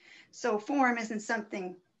sense. So form isn't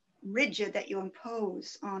something rigid that you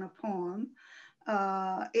impose on a poem.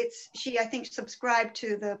 She, I think, subscribed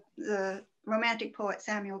to the Romantic poet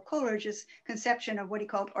Samuel Coleridge's conception of what he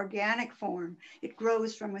called organic form. It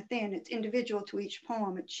grows from within, it's individual to each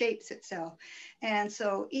poem, it shapes itself. And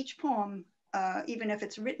so each poem, even if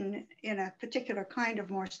it's written in a particular kind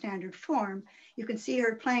of more standard form, you can see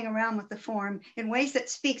her playing around with the form in ways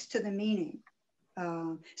that speaks to the meaning.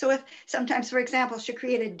 So if sometimes, for example, she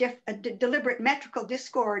created a deliberate metrical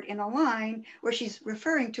discord in a line where she's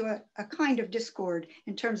referring to a kind of discord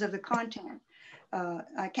in terms of the content.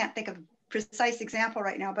 I can't think of a precise example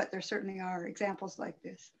right now, but there certainly are examples like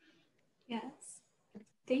this. Yes,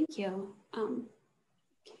 thank you.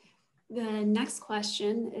 The next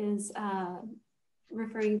question is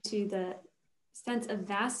referring to the sense of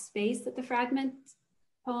vast space that the fragment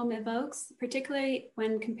poem evokes, particularly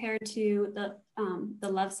when compared to the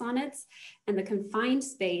love sonnets and the confined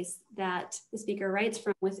space that the speaker writes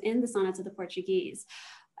from within the sonnets of the Portuguese.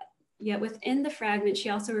 Yet within the fragment, she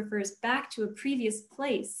also refers back to a previous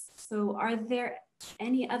place. So are there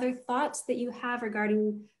any other thoughts that you have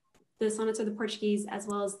regarding the sonnets of the Portuguese as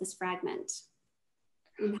well as this fragment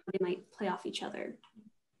and how they might play off each other?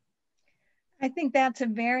 I think that's a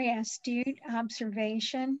very astute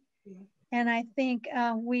observation. And I think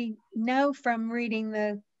we know from reading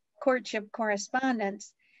the courtship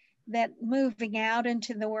correspondence that moving out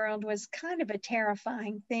into the world was kind of a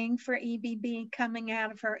terrifying thing for EBB, coming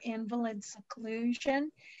out of her invalid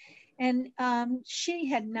seclusion. And she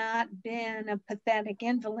had not been a pathetic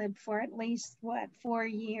invalid for at least, 4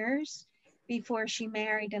 years before she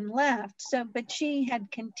married and left. So, but she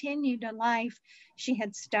had continued a life she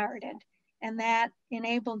had started, and that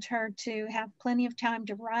enabled her to have plenty of time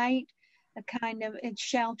to write. It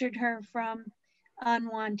sheltered her from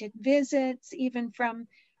unwanted visits, even from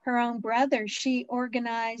her own brothers. She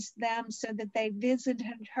organized them so that they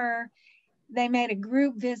visited her. They made a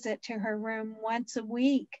group visit to her room once a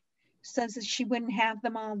week so that she wouldn't have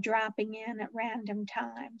them all dropping in at random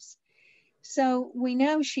times. So we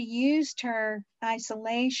know she used her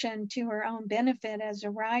isolation to her own benefit as a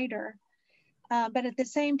writer. But at the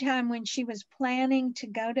same time, when she was planning to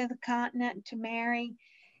go to the continent to marry,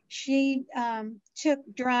 she took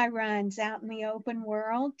dry runs out in the open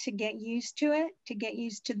world to get used to it, to get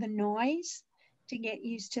used to the noise, to get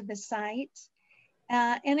used to the sights.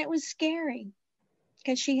 And it was scary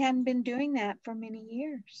because she hadn't been doing that for many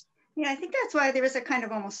years. Yeah, I think that's why there was a kind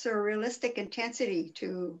of almost surrealistic intensity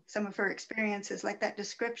to some of her experiences, like that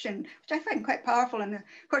description, which I find quite powerful in the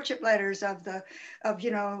courtship letters of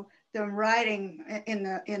them riding in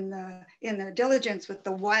the diligence with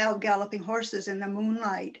the wild galloping horses in the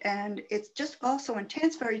moonlight. And it's just also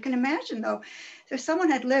intense for her. You can imagine, though, if someone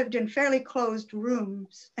had lived in fairly closed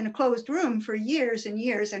rooms, in a closed room for years and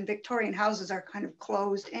years, and Victorian houses are kind of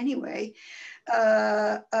closed anyway,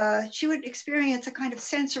 she would experience a kind of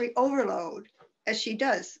sensory overload, as she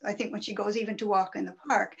does, I think, when she goes even to walk in the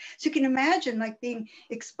park. So you can imagine like being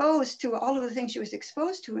exposed to all of the things she was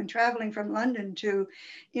exposed to and traveling from London to,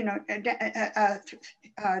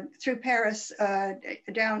 through Paris,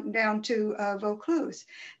 down to Vaucluse.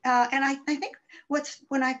 And I think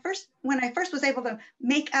when I first was able to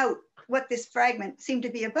make out what this fragment seemed to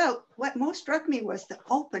be about, what most struck me was the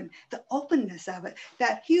openness of it,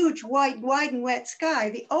 that huge, wide and wet sky,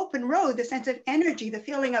 the open road, the sense of energy, the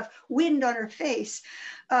feeling of wind on her face,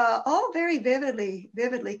 all very vividly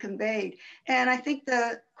conveyed. And I think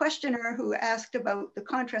the questioner who asked about the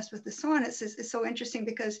contrast with the sonnets is so interesting,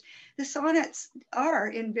 because the sonnets are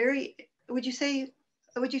in very, would you say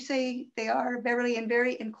they are, Beverly, in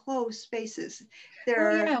very enclosed spaces?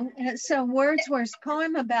 So Wordsworth's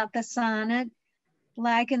poem about the sonnet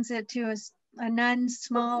likens it to a nun's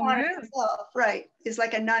small room. Itself, right, is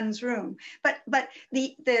like a nun's room. But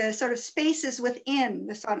the sort of spaces within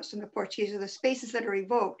the sonnets from the Portuguese, or the spaces that are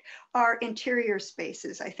evoked, are interior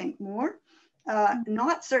spaces, I think, more.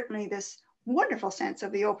 Not certainly this wonderful sense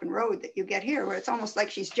of the open road that you get here, where it's almost like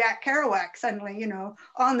she's Jack Kerouac suddenly,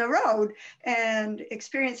 on the road and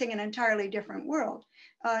experiencing an entirely different world.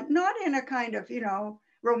 Not in a kind of,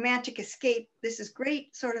 romantic escape, this is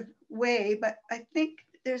great sort of way, but I think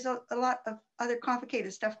there's a lot of other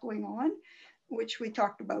complicated stuff going on, which we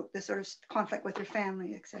talked about, the sort of conflict with her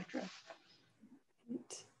family, etc.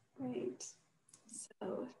 Great.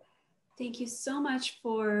 So thank you so much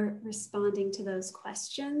for responding to those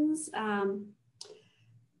questions.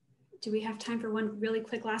 Do we have time for one really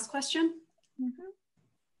quick last question? Mm-hmm.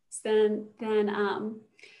 Then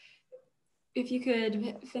if you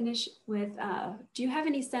could finish with, do you have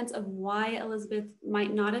any sense of why Elizabeth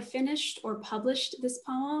might not have finished or published this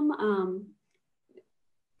poem?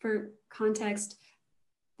 For context,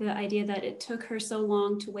 the idea that it took her so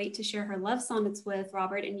long to wait to share her love sonnets with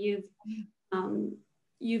Robert, and you've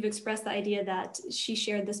expressed the idea that she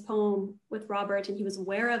shared this poem with Robert and he was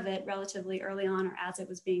aware of it relatively early on, or as it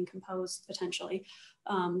was being composed potentially.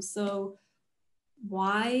 So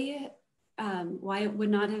why it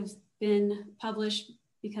would not have been published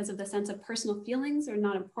because of the sense of personal feelings, or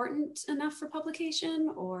not important enough for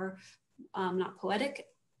publication, or not poetic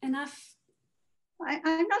enough?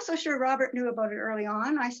 I'm not so sure Robert knew about it early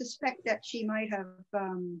on. I suspect that she might have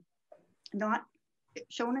not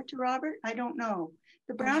shown it to Robert. I don't know.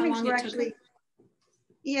 The Brownings were actually,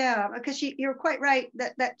 yeah, because you're quite right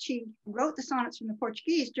that she wrote the sonnets from the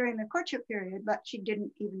Portuguese during the courtship period, but she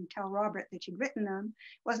didn't even tell Robert that she'd written them.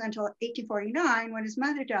 It wasn't until 1849, when his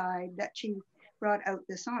mother died, that she brought out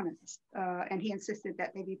the sonnets, and he insisted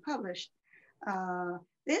that they be published.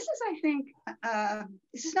 This is, I think,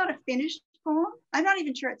 this is not a finished poem. I'm not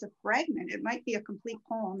even sure it's a fragment. It might be a complete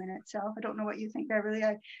poem in itself. I don't know what you think, Beverly.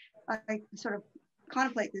 I sort of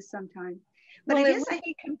contemplate this sometime. But well, it would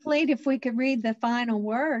be complete if we could read the final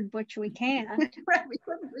word, which we can't. Right, we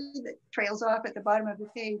couldn't read the trails off at the bottom of the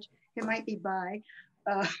page. It might be by.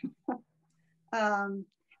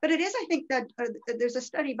 But it is, I think, that there's a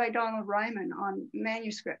study by Donald Ryman on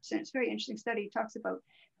manuscripts, and it's a very interesting study. He talks about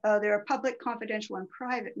there are public, confidential, and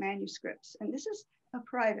private manuscripts. And this is a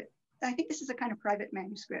private, I think this is a kind of private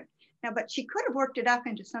manuscript. Now, but she could have worked it up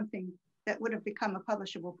into something that would have become a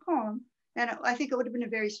publishable poem. And I think it would have been a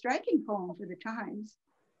very striking poem for the times,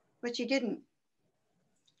 but she didn't.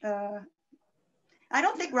 I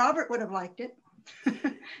don't think Robert would have liked it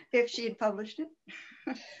if she had published it.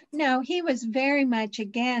 No, he was very much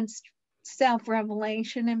against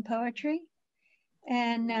self-revelation in poetry.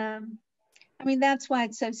 And I mean, that's why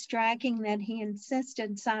it's so striking that he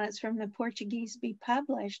insisted Sonnets from the Portuguese be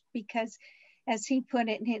published, because as he put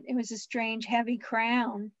it, it was a strange, heavy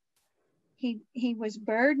crown. He was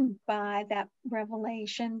burdened by that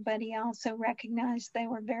revelation, but he also recognized they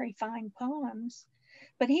were very fine poems.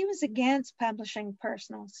 But he was against publishing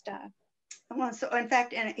personal stuff. Well, so in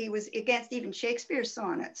fact, and he was against even Shakespeare's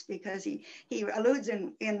sonnets, because he alludes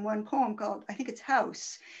in one poem called, I think it's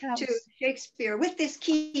House, to Shakespeare. With this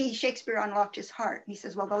key, Shakespeare unlocked his heart. He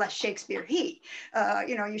says, well, the less Shakespeare he,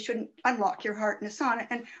 you shouldn't unlock your heart in a sonnet.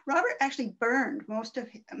 And Robert actually burned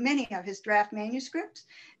many of his draft manuscripts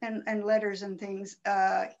and letters and things.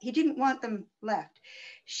 He didn't want them left.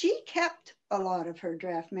 She kept a lot of her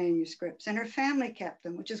draft manuscripts, and her family kept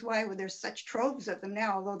them, which is why there's such troves of them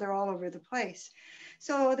now, although they're all over the place.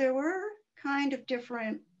 So there were kind of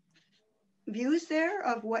different views there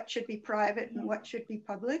of what should be private and what should be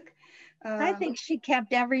public. I think she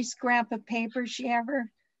kept every scrap of paper she ever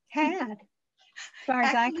had, as far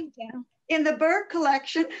as I can tell. In the Berg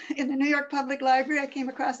collection in the New York Public Library, I came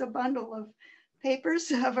across a bundle of papers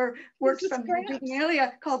of her works from the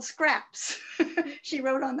Virginia called Scraps. She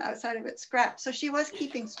wrote on the outside of it, Scraps. So she was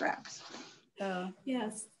keeping scraps.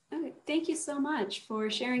 Yes. Okay. Thank you so much for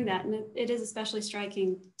sharing that. And it is especially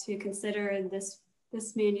striking to consider this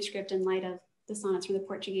manuscript in light of the Sonnets from the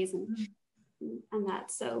Portuguese and that.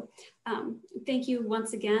 So thank you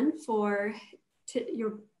once again for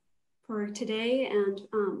today and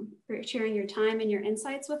for sharing your time and your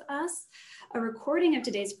insights with us. A recording of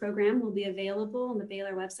today's program will be available on the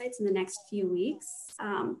Baylor websites in the next few weeks.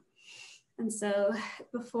 And so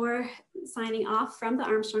before signing off from the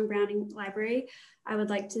Armstrong Browning Library, I would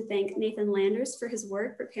like to thank Nathan Landers for his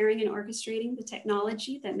work preparing and orchestrating the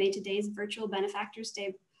technology that made today's virtual Benefactors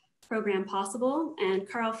Day program possible, and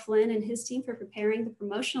Carl Flynn and his team for preparing the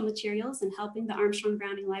promotional materials and helping the Armstrong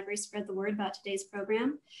Browning Library spread the word about today's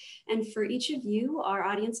program. And for each of you, our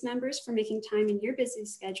audience members, for making time in your busy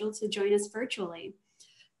schedule to join us virtually.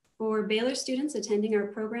 For Baylor students attending our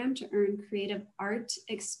program to earn Creative Art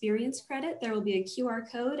Experience credit, there will be a QR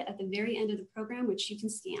code at the very end of the program, which you can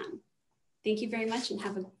scan. Thank you very much and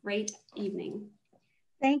have a great evening.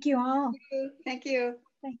 Thank you all. Thank you.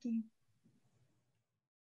 Thank you.